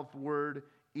 southward,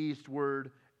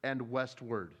 eastward, and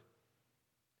westward."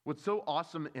 What's so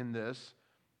awesome in this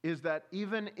is that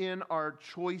even in our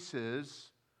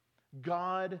choices,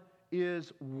 God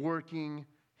is working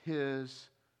His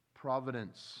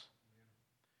providence.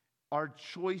 Our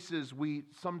choices, we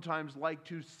sometimes like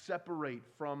to separate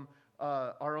from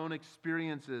our own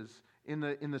experiences in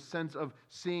the sense of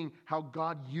seeing how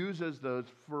God uses those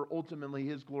for ultimately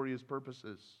His glorious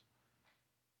purposes.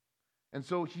 And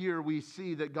so here we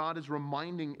see that God is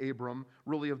reminding Abram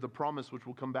really of the promise, which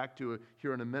we'll come back to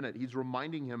here in a minute. He's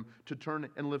reminding him to turn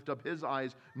and lift up his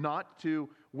eyes, not to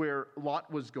where Lot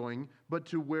was going, but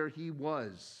to where he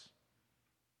was.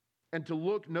 And to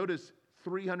look, notice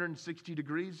 360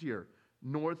 degrees here.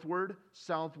 Northward,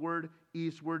 southward,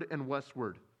 eastward, and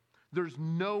westward. There's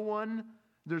no one,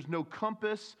 there's no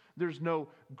compass, there's no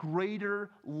greater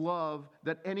love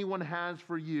that anyone has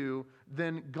for you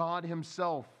than God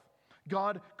Himself.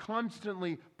 God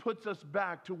constantly puts us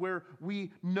back to where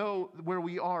we know where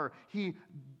we are. He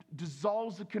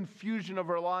dissolves the confusion of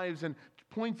our lives and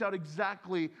points out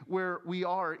exactly where we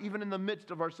are, even in the midst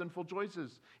of our sinful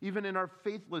choices, even in our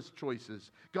faithless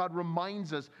choices. God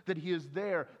reminds us that He is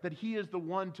there, that He is the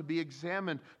one to be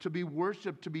examined, to be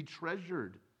worshiped, to be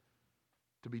treasured,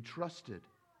 to be trusted.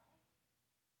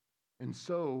 And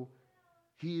so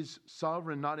He's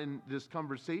sovereign, not in this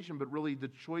conversation, but really the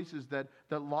choices that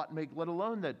Lot make, let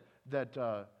alone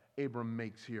that Abram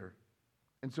makes here.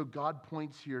 And so God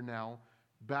points here now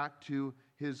back to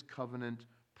His covenant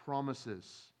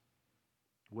promises.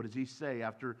 What does He say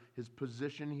after His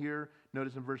position here?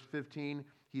 Notice in verse 15,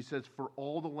 He says, "For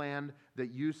all the land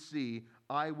that you see,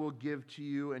 I will give to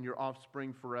you and your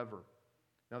offspring forever."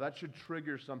 Now that should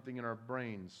trigger something in our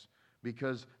brains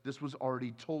because this was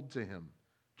already told to him.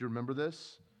 Do you remember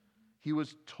this? He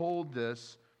was told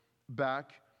this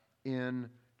back in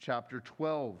chapter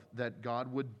 12, that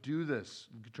God would do this.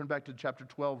 Turn back to chapter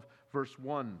 12, verse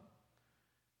 1.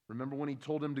 Remember when he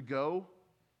told him to go?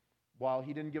 While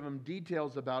he didn't give him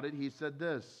details about it, he said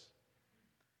this.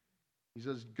 He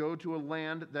says, go to a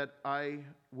land that I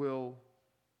will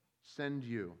send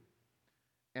you.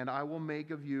 And I will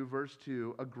make of you, verse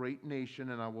 2, a great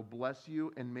nation, and I will bless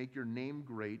you and make your name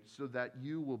great so that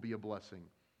you will be a blessing.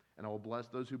 And I will bless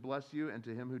those who bless you, and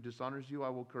to him who dishonors you I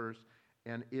will curse,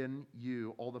 and in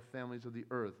you all the families of the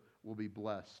earth will be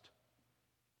blessed.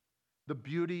 The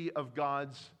beauty of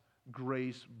God's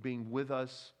grace being with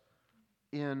us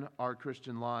in our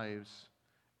Christian lives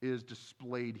is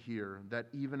displayed here, that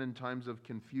even in times of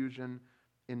confusion,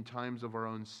 in times of our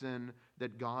own sin,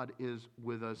 that God is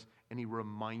with us and he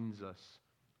reminds us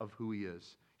of who he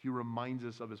is. He reminds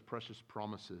us of his precious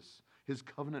promises, his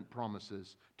covenant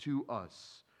promises to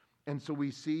us. And so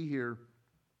we see here,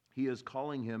 he is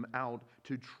calling him out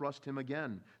to trust him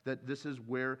again, that this is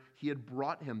where he had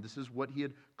brought him. This is what he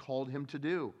had called him to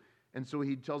do. And so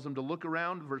he tells them to look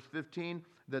around, verse 15,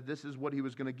 that this is what he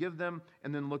was going to give them.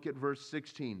 And then look at verse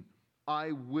 16.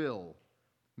 I will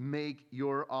make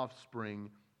your offspring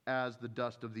as the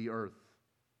dust of the earth.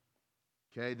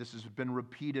 Okay, this has been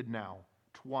repeated now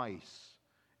twice.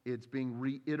 It's being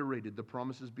reiterated. The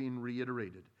promise is being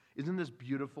reiterated. Isn't this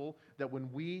beautiful that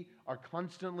when we are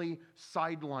constantly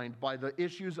sidelined by the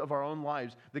issues of our own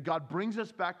lives, that God brings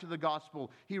us back to the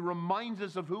gospel. He reminds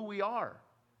us of who we are.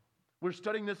 We're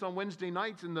studying this on Wednesday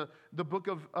nights in the book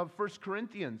of 1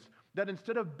 Corinthians, that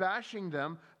instead of bashing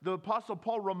them, the Apostle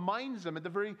Paul reminds them at the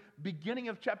very beginning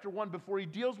of chapter 1, before he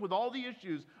deals with all the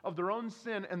issues of their own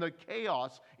sin and the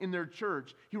chaos in their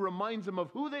church, he reminds them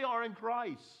of who they are in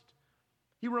Christ.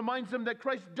 He reminds them that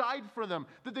Christ died for them,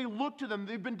 that they look to them,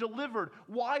 they've been delivered.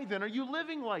 Why then are you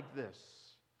living like this?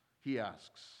 He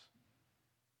asks.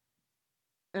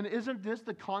 And isn't this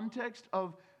the context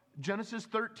of Genesis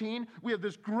 13? We have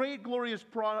this great, glorious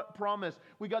promise.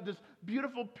 We got this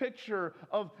beautiful picture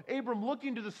of Abram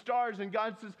looking to the stars, and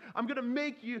God says, I'm going to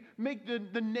make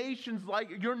the nations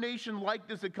like your nation like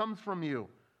this that comes from you.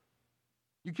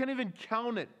 You can't even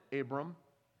count it, Abram.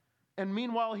 And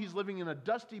meanwhile, he's living in a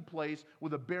dusty place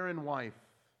with a barren wife.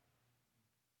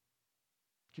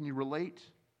 Can you relate?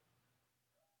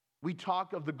 We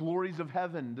talk of the glories of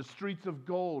heaven, the streets of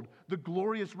gold, the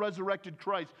glorious resurrected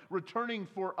Christ returning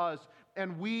for us,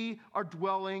 and we are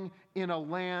dwelling in a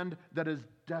land that is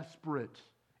desperate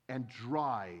and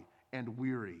dry and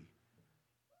weary,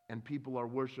 and people are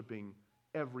worshiping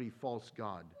every false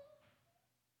god.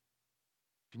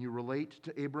 Can you relate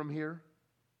to Abram here?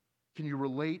 Can you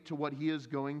relate to what he is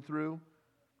going through?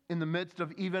 In the midst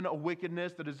of even a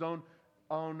wickedness that his own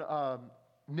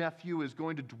nephew is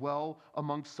going to dwell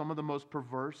amongst some of the most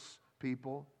perverse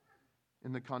people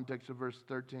in the context of verse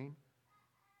 13.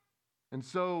 And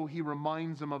so he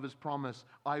reminds them of his promise.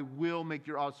 I will make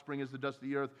your offspring as the dust of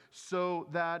the earth, so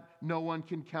that no one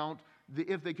can count.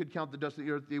 If they could count the dust of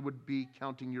the earth, they would be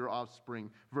counting your offspring.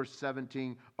 Verse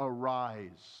 17,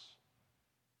 arise,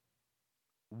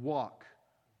 walk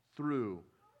through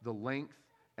the length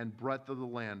and breadth of the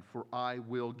land, for I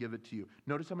will give it to you.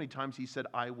 Notice how many times he said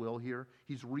I will here?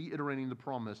 He's reiterating the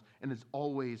promise, and it's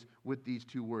always with these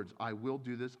two words. I will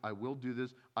do this, I will do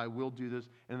this, I will do this.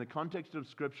 And in the context of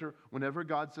Scripture, whenever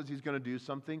God says he's going to do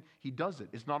something, he does it.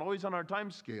 It's not always on our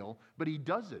time scale, but he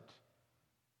does it.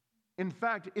 In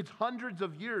fact, it's hundreds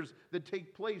of years that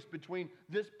take place between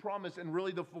this promise and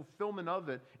really the fulfillment of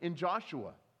it in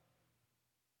Joshua.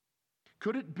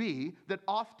 Could it be that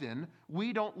often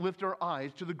we don't lift our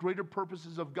eyes to the greater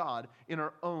purposes of God in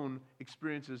our own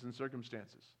experiences and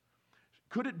circumstances?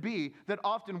 Could it be that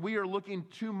often we are looking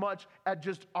too much at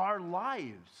just our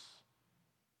lives,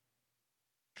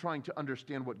 trying to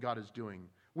understand what God is doing,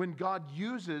 when God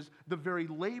uses the very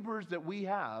labors that we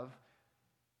have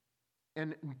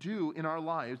and do in our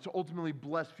lives to ultimately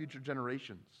bless future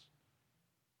generations?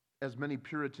 As many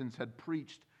Puritans had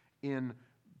preached in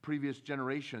previous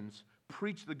generations,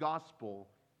 preach the gospel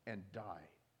and die.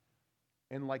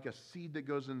 And like a seed that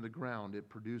goes into the ground, it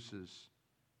produces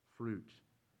fruit.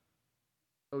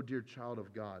 Oh, dear child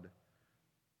of God,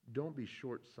 don't be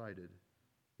short-sighted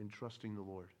in trusting the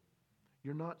Lord.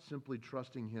 You're not simply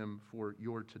trusting him for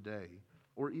your today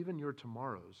or even your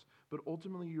tomorrows, but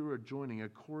ultimately you are joining a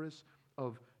chorus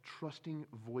of trusting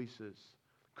voices,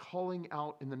 calling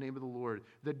out in the name of the Lord,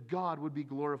 that God would be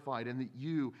glorified and that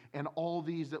you and all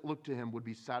these that look to him would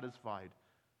be satisfied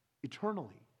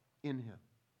eternally in him.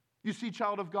 You see,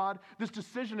 child of God, this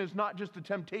decision is not just a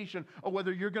temptation of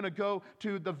whether you're going to go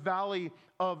to the valley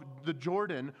of the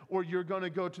Jordan or you're going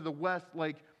to go to the west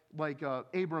like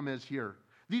Abram is here.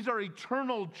 These are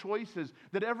eternal choices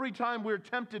that every time we're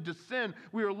tempted to sin,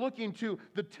 we are looking to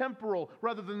the temporal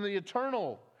rather than the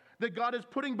eternal. That God is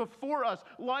putting before us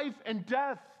life and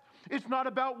death. It's not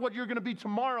about what you're going to be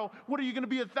tomorrow. What are you going to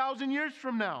be 1,000 years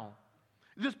from now?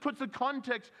 This puts a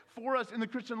context for us in the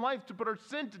Christian life to put our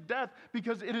sin to death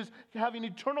because it is having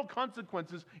eternal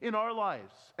consequences in our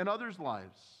lives and others'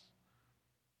 lives.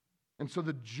 And so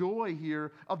the joy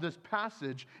here of this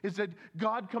passage is that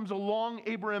God comes along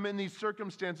Abraham in these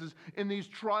circumstances, in these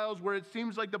trials where it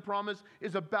seems like the promise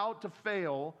is about to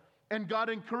fail, and God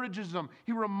encourages him.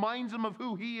 He reminds him of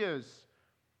who he is,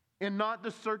 and not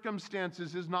the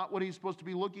circumstances is not what he's supposed to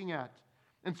be looking at.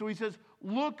 And so he says,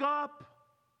 look up.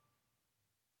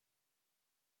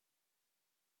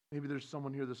 Maybe there's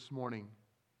someone here this morning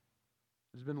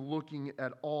who's been looking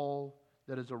at all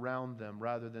that is around them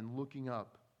rather than looking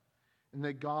up. And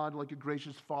that God, like a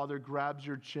gracious Father, grabs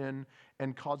your chin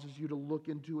and causes you to look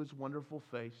into his wonderful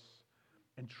face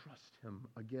and trust him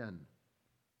again.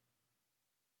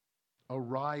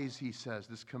 Arise, he says,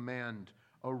 this command,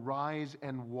 arise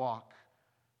and walk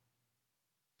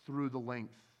through the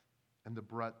length and the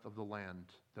breadth of the land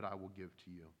that I will give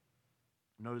to you.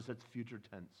 Notice that's future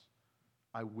tense.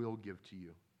 I will give to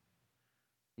you.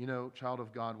 You know, child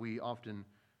of God, we often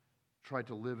try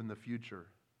to live in the future,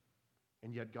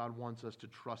 and yet God wants us to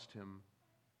trust him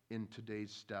in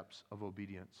today's steps of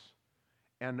obedience.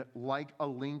 And like a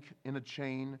link in a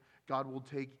chain, God will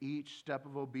take each step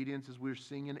of obedience, as we're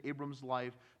seeing in Abram's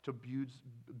life, to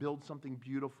build something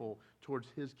beautiful towards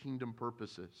his kingdom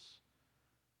purposes.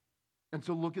 And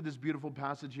so look at this beautiful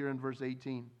passage here in verse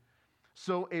 18.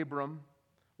 So Abram,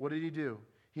 what did he do?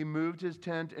 He moved his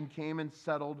tent and came and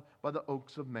settled by the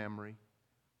oaks of Mamre,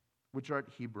 which are at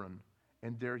Hebron,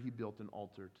 and there he built an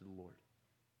altar to the Lord.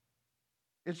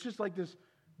 It's just like this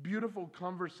beautiful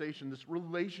conversation, this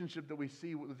relationship that we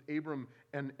see with Abram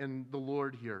and the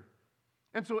Lord here.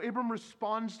 And so Abram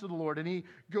responds to the Lord, and he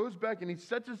goes back and he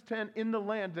sets his tent in the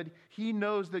land that he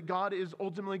knows that God is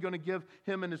ultimately going to give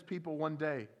him and his people one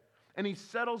day. And he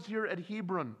settles here at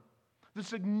Hebron. The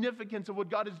significance of what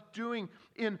God is doing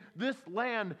in this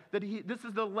land, this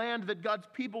is the land that God's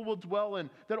people will dwell in,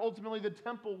 that ultimately the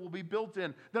temple will be built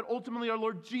in, that ultimately our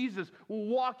Lord Jesus will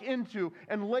walk into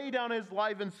and lay down his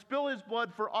life and spill his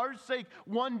blood for our sake.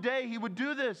 One day he would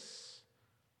do this.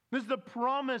 This is the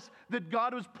promise that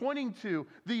God was pointing to.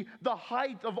 The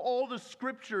height of all the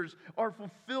scriptures are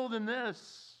fulfilled in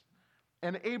this.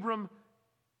 And Abram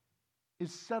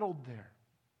is settled there,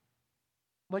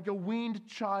 like a weaned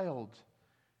child.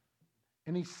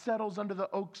 And he settles under the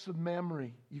oaks of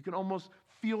Mamre. You can almost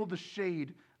feel the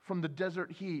shade from the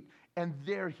desert heat. And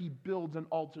there he builds an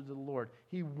altar to the Lord.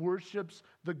 He worships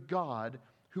the God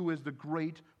who is the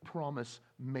great promise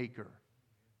maker.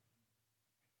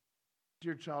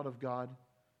 Dear child of God,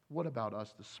 what about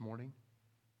us this morning?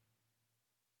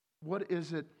 What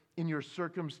is it in your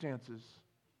circumstances,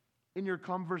 in your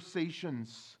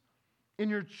conversations, in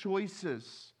your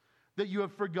choices, that you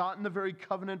have forgotten the very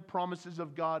covenant promises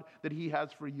of God that he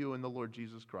has for you in the Lord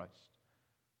Jesus Christ?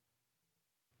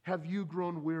 Have you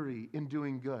grown weary in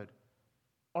doing good?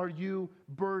 Are you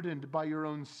burdened by your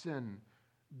own sin?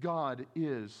 God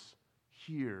is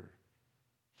here.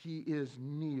 He is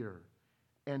near,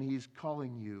 and he's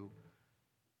calling you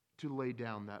to lay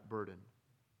down that burden.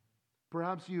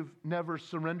 Perhaps you've never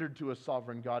surrendered to a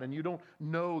sovereign God, and you don't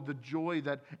know the joy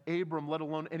that Abram, let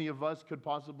alone any of us, could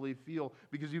possibly feel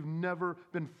because you've never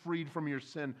been freed from your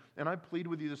sin. And I plead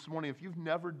with you this morning, if you've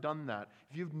never done that,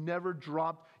 if you've never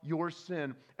dropped your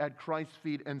sin at Christ's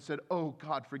feet and said, oh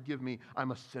God, forgive me,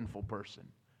 I'm a sinful person,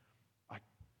 I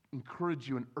encourage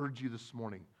you and urge you this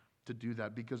morning to do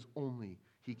that because only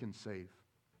he can save.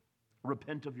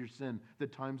 Repent of your sin,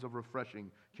 that times of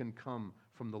refreshing can come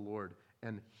from the Lord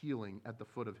and healing at the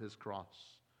foot of his cross.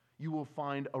 You will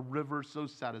find a river so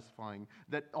satisfying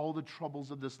that all the troubles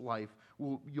of this life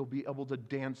you'll be able to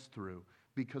dance through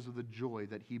because of the joy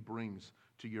that he brings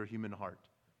to your human heart.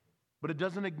 But it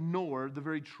doesn't ignore the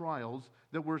very trials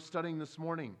that we're studying this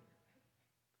morning.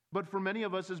 But for many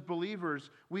of us as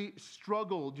believers, we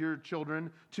struggle, dear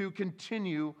children, to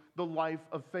continue the life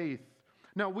of faith.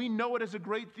 Now, we know it as a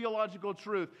great theological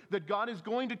truth that God is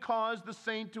going to cause the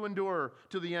saint to endure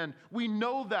to the end. We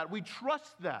know that. We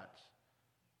trust that.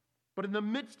 But in the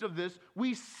midst of this,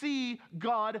 we see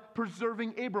God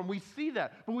preserving Abram. We see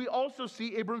that. But we also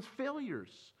see Abram's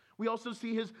failures. We also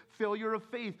see his failure of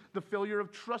faith, the failure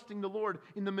of trusting the Lord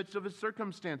in the midst of his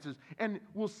circumstances. And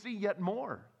we'll see yet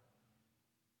more.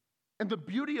 And the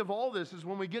beauty of all this is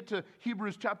when we get to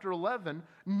Hebrews chapter 11,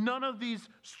 none of these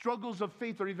struggles of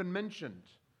faith are even mentioned.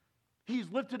 He's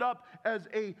lifted up as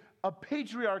a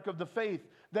patriarch of the faith,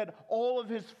 that all of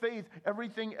his faith,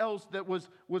 everything else that was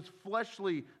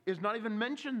fleshly, is not even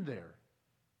mentioned there.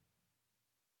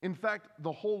 In fact,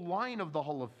 the whole line of the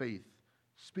Hall of Faith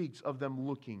speaks of them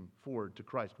looking forward to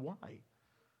Christ. Why?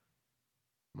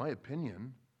 My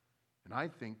opinion, and I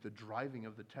think the driving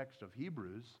of the text of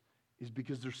Hebrews, is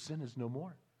because their sin is no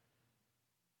more.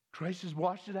 Christ has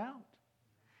washed it out.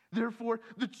 Therefore,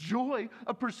 the joy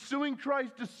of pursuing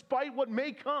Christ despite what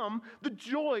may come, the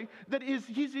joy that is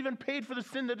He's even paid for the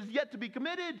sin that is yet to be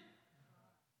committed.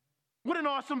 What an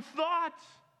awesome thought.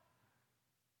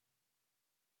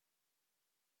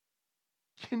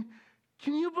 Can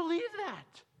you believe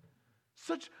that?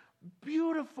 Such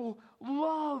beautiful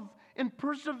love and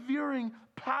persevering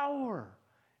power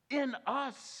in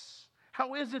us.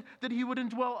 How is it that He would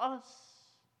indwell us?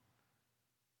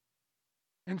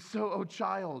 And so, oh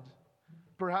child,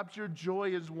 perhaps your joy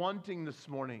is wanting this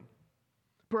morning.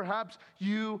 Perhaps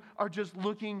you are just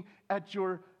looking at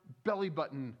your belly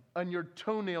button and your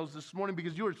toenails this morning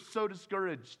because you are so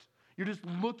discouraged. You're just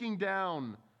looking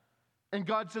down. And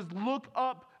God says, look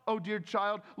up, oh dear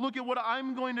child. Look at what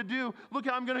I'm going to do. Look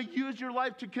how I'm going to use your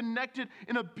life to connect it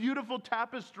in a beautiful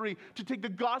tapestry, to take the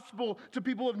gospel to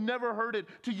people who have never heard it,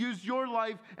 to use your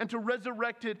life and to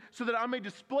resurrect it so that I may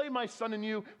display my Son in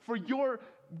you for your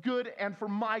good and for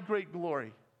my great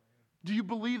glory. Do you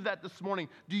believe that this morning?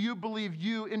 Do you believe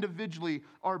you individually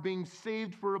are being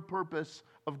saved for a purpose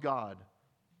of God?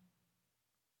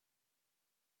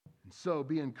 And so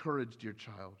be encouraged, dear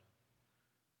child.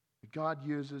 God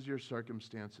uses your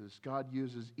circumstances. God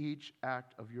uses each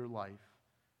act of your life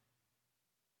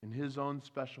in His own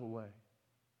special way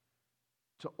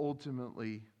to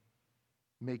ultimately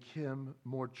make Him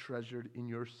more treasured in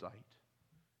your sight.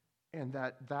 And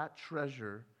that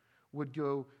treasure would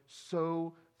go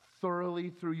so thoroughly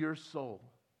through your soul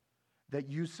that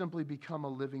you simply become a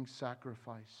living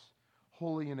sacrifice,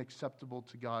 holy and acceptable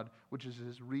to God, which is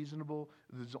His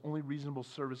only reasonable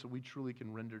service that we truly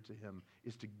can render to Him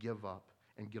is to give up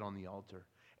and get on the altar.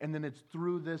 And then it's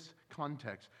through this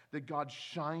context that God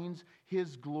shines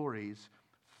His glories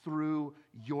through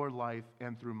your life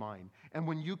and through mine. And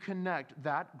when you connect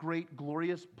that great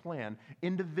glorious plan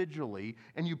individually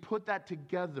and you put that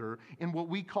together in what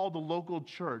we call the local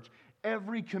church,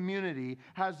 every community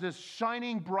has this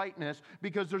shining brightness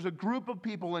because there's a group of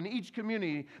people in each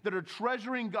community that are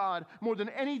treasuring God more than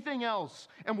anything else.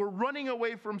 And we're running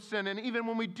away from sin. And even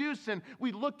when we do sin,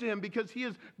 we look to Him because He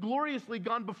has gloriously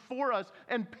gone before us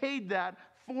and paid that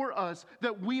for us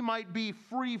that we might be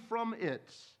free from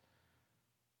it.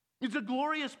 It's a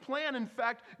glorious plan. In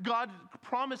fact, God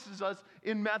promises us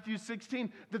in Matthew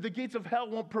 16 that the gates of hell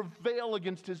won't prevail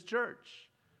against His church.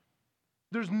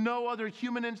 There's no other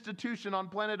human institution on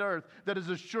planet Earth that has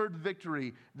assured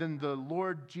victory than the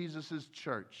Lord Jesus'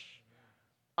 church.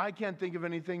 I can't think of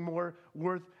anything more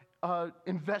worth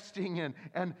investing in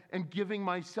and giving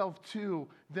myself to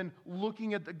than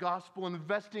looking at the gospel,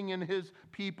 investing in His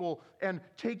people, and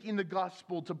taking the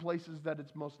gospel to places that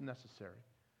it's most necessary.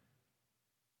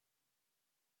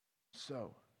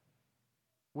 So,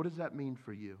 what does that mean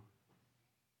for you?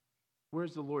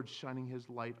 Where's the Lord shining His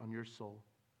light on your soul?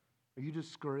 Are you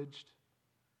discouraged?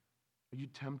 Are you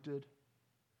tempted?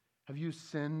 Have you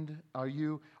sinned? Are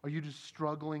you just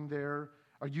struggling there?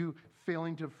 Are you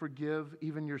failing to forgive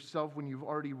even yourself when you've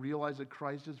already realized that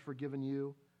Christ has forgiven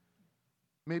you?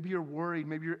 Maybe you're worried.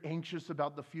 Maybe you're anxious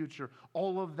about the future.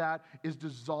 All of that is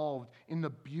dissolved in the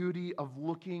beauty of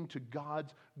looking to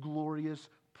God's glorious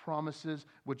promises,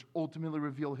 which ultimately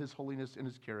reveal His holiness and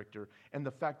His character. And the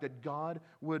fact that God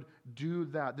would do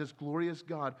that, this glorious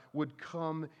God would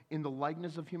come in the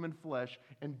likeness of human flesh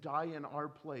and die in our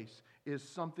place, is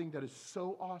something that is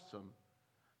so awesome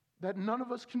that none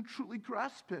of us can truly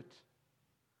grasp it.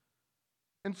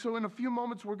 And so in a few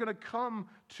moments, we're going to come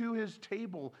to His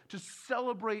table to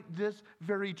celebrate this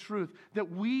very truth,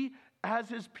 that we as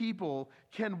His people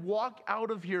can walk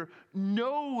out of here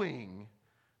knowing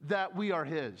that we are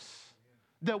His,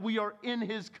 that we are in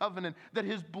His covenant, that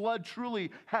His blood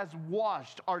truly has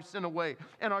washed our sin away.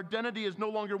 And our identity is no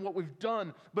longer what we've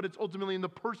done, but it's ultimately in the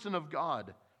person of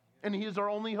God. And He is our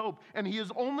only hope. And He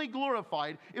is only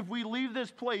glorified if we leave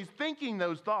this place thinking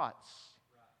those thoughts.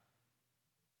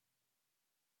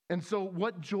 And so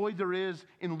what joy there is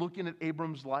in looking at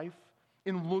Abram's life,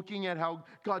 in looking at how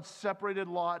God separated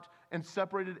Lot and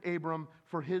separated Abram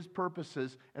for His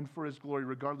purposes and for His glory,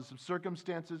 regardless of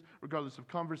circumstances, regardless of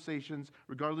conversations,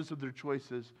 regardless of their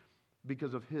choices,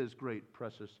 because of His great,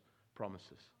 precious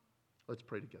promises. Let's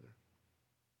pray together.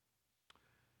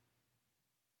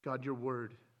 God, your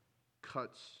word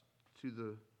cuts to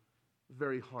the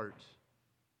very heart.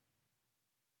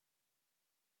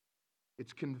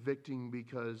 It's convicting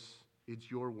because it's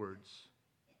your words.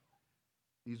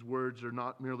 These words are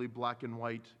not merely black and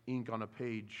white ink on a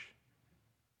page,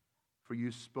 for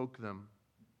you spoke them.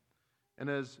 And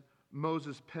as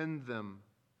Moses penned them,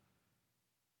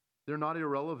 they're not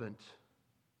irrelevant.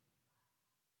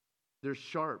 They're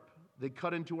sharp. They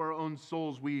cut into our own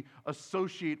souls. We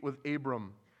associate with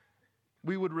Abram.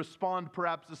 We would respond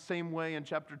perhaps the same way in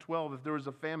chapter 12. If there was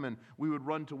a famine, we would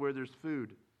run to where there's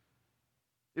food.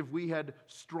 If we had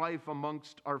strife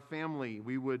amongst our family,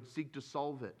 we would seek to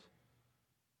solve it.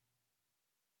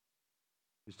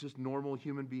 It's just normal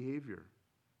human behavior.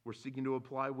 We're seeking to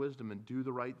apply wisdom and do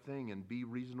the right thing and be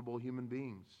reasonable human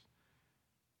beings.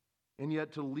 And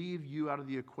yet to leave you out of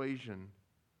the equation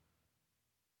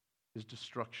is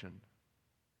destruction.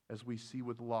 As we see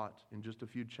with Lot in just a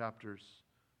few chapters,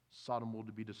 Sodom will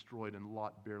be destroyed and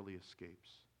Lot barely escapes.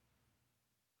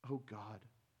 Oh God,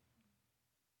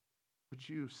 would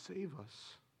you save us?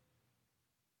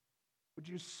 Would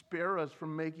you spare us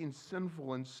from making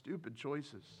sinful and stupid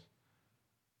choices?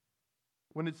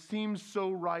 When it seems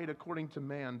so right according to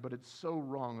man, but it's so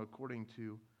wrong according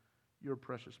to your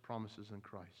precious promises in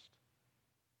Christ.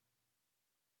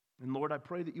 And Lord, I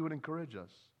pray that you would encourage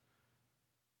us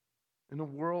in a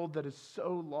world that is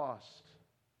so lost,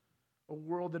 a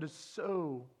world that is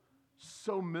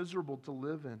so miserable to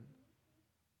live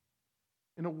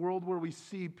in a world where we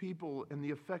see people and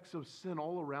the effects of sin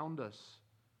all around us.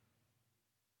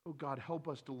 Oh God, help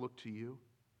us to look to you.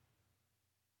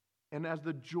 And as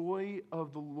the joy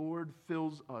of the Lord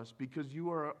fills us, because you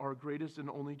are our greatest and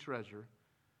only treasure,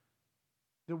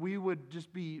 that we would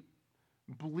just be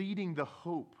bleeding the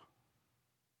hope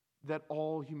that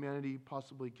all humanity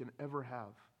possibly can ever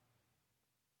have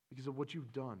because of what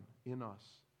you've done in us.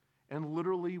 And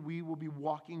literally, we will be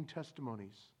walking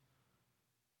testimonies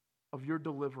of your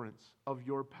deliverance, of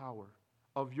your power,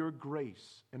 of your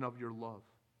grace, and of your love.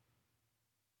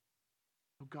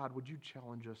 Oh God, would you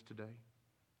challenge us today?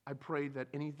 I pray that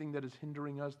anything that is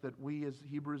hindering us, that we, as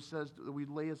Hebrews says, that we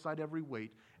lay aside every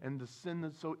weight and the sin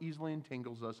that so easily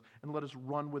entangles us, and let us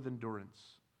run with endurance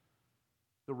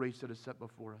the race that is set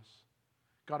before us.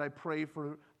 God, I pray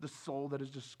for the soul that is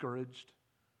discouraged,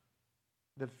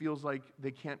 that feels like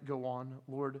they can't go on.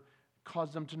 Lord,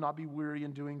 cause them to not be weary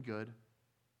in doing good,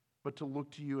 but to look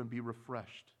to you and be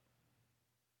refreshed.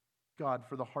 God,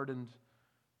 for the hardened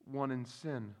one in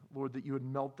sin, Lord, that you would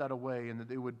melt that away and that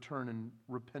they would turn in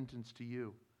repentance to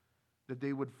you, that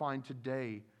they would find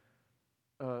today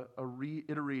a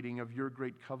reiterating of your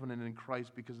great covenant in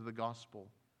Christ because of the gospel.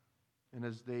 And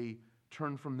as they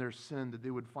turn from their sin, that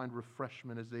they would find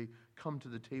refreshment as they come to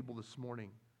the table this morning.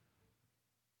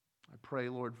 I pray,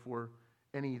 Lord, for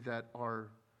any that are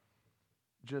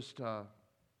just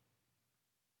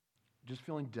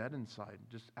feeling dead inside,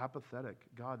 just apathetic,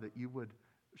 God, that you would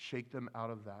shake them out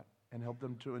of that and help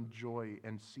them to enjoy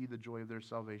and see the joy of their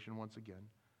salvation once again.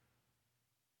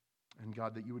 And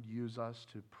God, that you would use us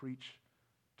to preach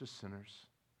to sinners,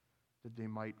 that they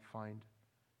might find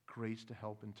grace to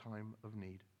help in time of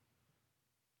need.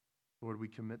 Lord, we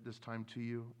commit this time to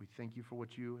you. We thank you for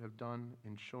what you have done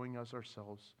in showing us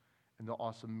ourselves in the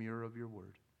awesome mirror of your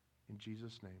word. In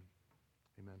Jesus' name,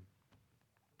 amen.